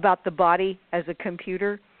the body as a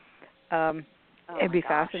computer, it'd be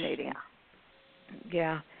fascinating.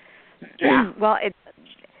 Yeah. Well,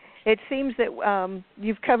 it seems that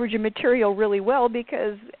you've covered your material really well,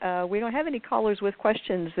 because we don't have any callers with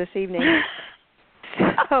questions this evening.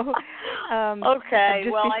 So, okay.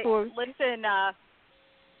 Well, listen.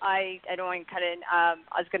 I don't want to cut in. I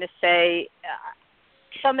was going to say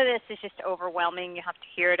some of this is just overwhelming. You have to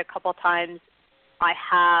hear it a couple times. I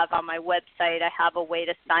have on my website, I have a way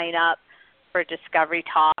to sign up for Discovery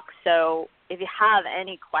Talk. So if you have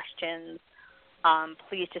any questions,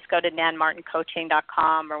 please just go to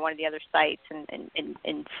nanmartincoaching.com or one of the other sites and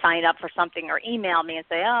sign up for something, or email me and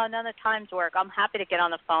say, oh, none of the times work. I'm happy to get on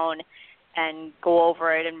the phone and go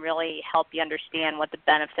over it and really help you understand what the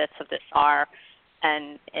benefits of this are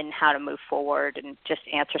and how to move forward and just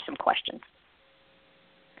answer some questions.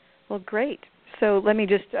 Well, great. So let me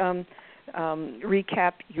just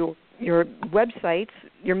recap your websites.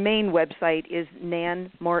 Your main website is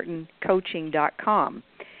nanmartincoaching.com.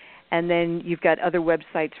 And then you've got other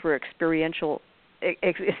websites for essential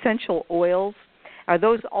oils. Are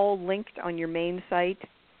those all linked on your main site?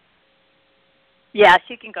 Yes,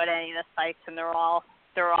 you can go to any of the sites, and they're all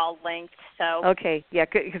linked. So okay, yeah,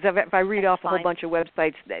 because if I read off a whole fine. bunch of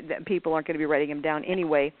websites, that people aren't going to be writing them down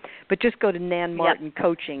anyway. But just go to Nan Martin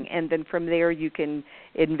Coaching, and then from there you can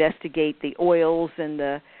investigate the oils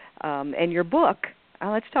and and your book.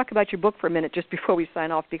 Let's talk about your book for a minute, just before we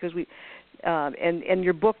sign off, because we and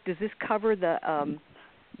your book, does this cover the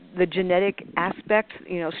genetic aspect?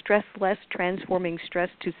 Stress less, transforming stress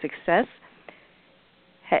to success.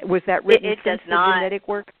 Was that written since the genetic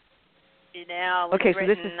work? It was written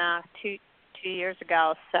this is 2 years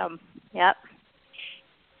ago. So, yep.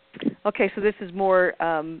 Okay, so this is more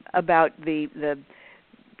about the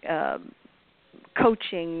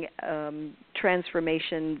coaching,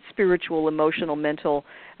 transformation, spiritual, emotional, mental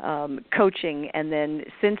coaching, and then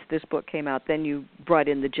since this book came out, then you brought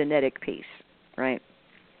in the genetic piece, right?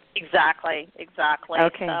 Exactly.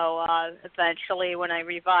 Okay. So eventually when I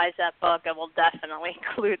revise that book, I will definitely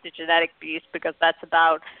include the genetic piece, because that's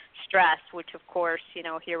about stress, which of course,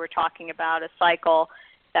 here we're talking about a cycle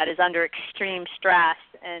that is under extreme stress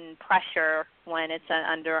and pressure when it's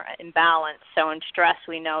under imbalance. So in stress,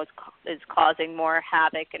 we know is causing more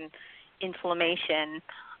havoc and inflammation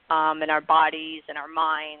in our bodies and our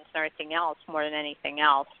minds and everything else more than anything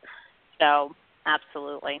else. So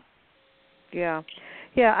absolutely. Yeah.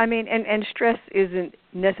 I mean, and stress isn't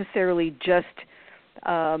necessarily just,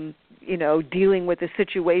 dealing with a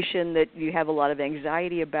situation that you have a lot of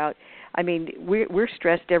anxiety about. I mean, we're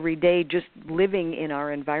stressed every day just living in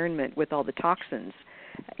our environment with all the toxins.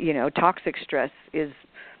 Toxic stress is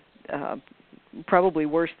probably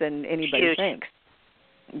worse than anybody thinks.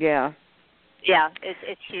 Yeah. Yeah,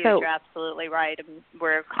 it's huge. So, you're absolutely right.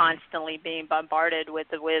 We're constantly being bombarded with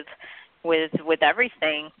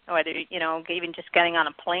everything, whether, even just getting on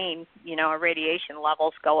a plane, our radiation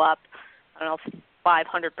levels go up,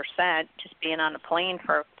 500% just being on a plane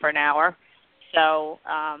for an hour. So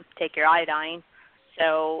take your iodine.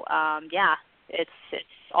 So, it's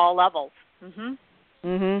all levels.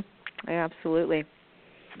 Yeah, absolutely.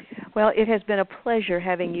 Well, it has been a pleasure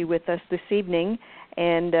having you with us this evening,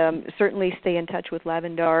 and certainly stay in touch with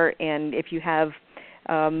Lavendar, and if you have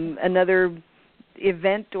another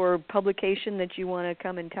event or publication that you want to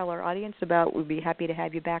come and tell our audience about, we'd be happy to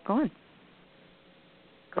have you back on.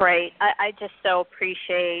 Great. I just so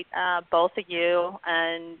appreciate both of you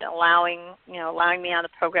and allowing me on the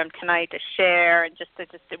program tonight to share, and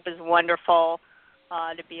it was wonderful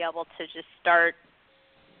to be able to just start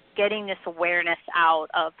getting this awareness out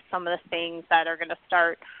of some of the things that are going to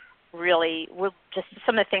start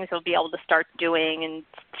some of the things we'll be able to start doing and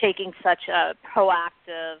taking such a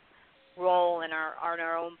proactive role in our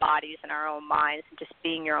own bodies and our own minds, and just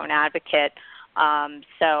being your own advocate.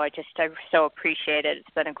 So I so appreciate it. It's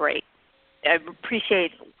been I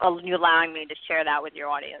appreciate you allowing me to share that with your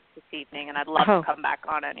audience this evening, and I'd love to come back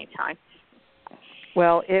on anytime.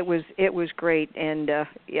 Well, it was great, and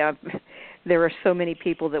there are so many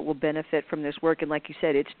people that will benefit from this work, and like you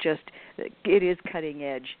said, it is cutting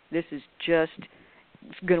edge. This is just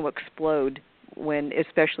going to explode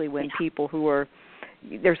especially when people who are,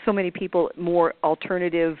 there's so many people more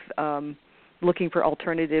alternative, looking for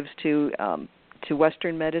alternatives to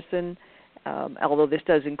Western medicine. Although this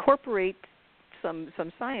does incorporate some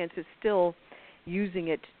science, it's still using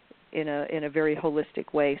it in a very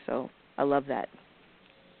holistic way. So I love that.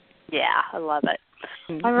 Yeah, I love it.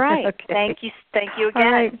 All right. Okay. Thank you again.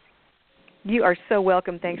 All right. You are so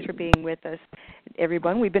welcome. Thanks for being with us,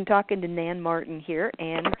 everyone. We've been talking to Nan Martin here,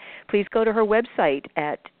 and please go to her website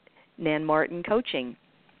at Nan Martin Coaching.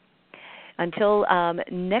 Until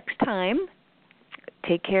next time,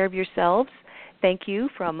 take care of yourselves. Thank you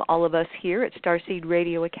from all of us here at Starseed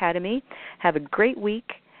Radio Academy. Have a great week,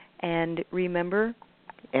 and remember,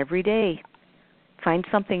 every day, find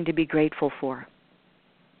something to be grateful for.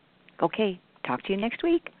 Okay, talk to you next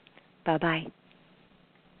week. Bye-bye.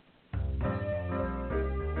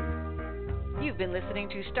 You've been listening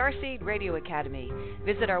to Starseed Radio Academy.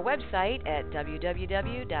 Visit our website at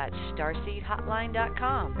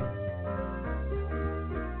www.starseedhotline.com.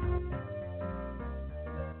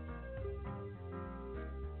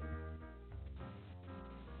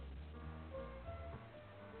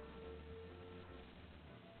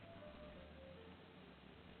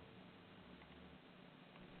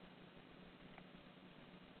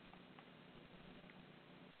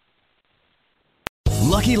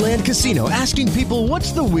 Lucky Land Casino, asking people,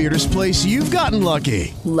 what's the weirdest place you've gotten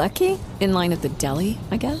lucky? Lucky? In line at the deli,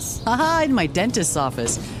 I guess? Aha, in my dentist's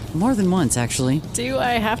office. More than once, actually. Do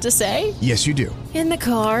I have to say? Yes, you do. In the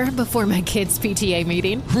car before my kids' PTA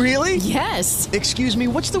meeting. Really? Yes. Excuse me,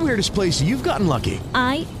 what's the weirdest place you've gotten lucky?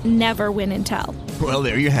 I never win and tell. Well,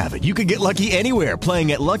 there you have it. You can get lucky anywhere,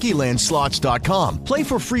 playing at LuckyLandSlots.com. Play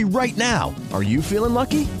for free right now. Are you feeling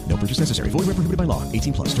lucky? No purchase necessary. Void where prohibited by law.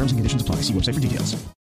 18+. Terms and conditions apply. See website for details.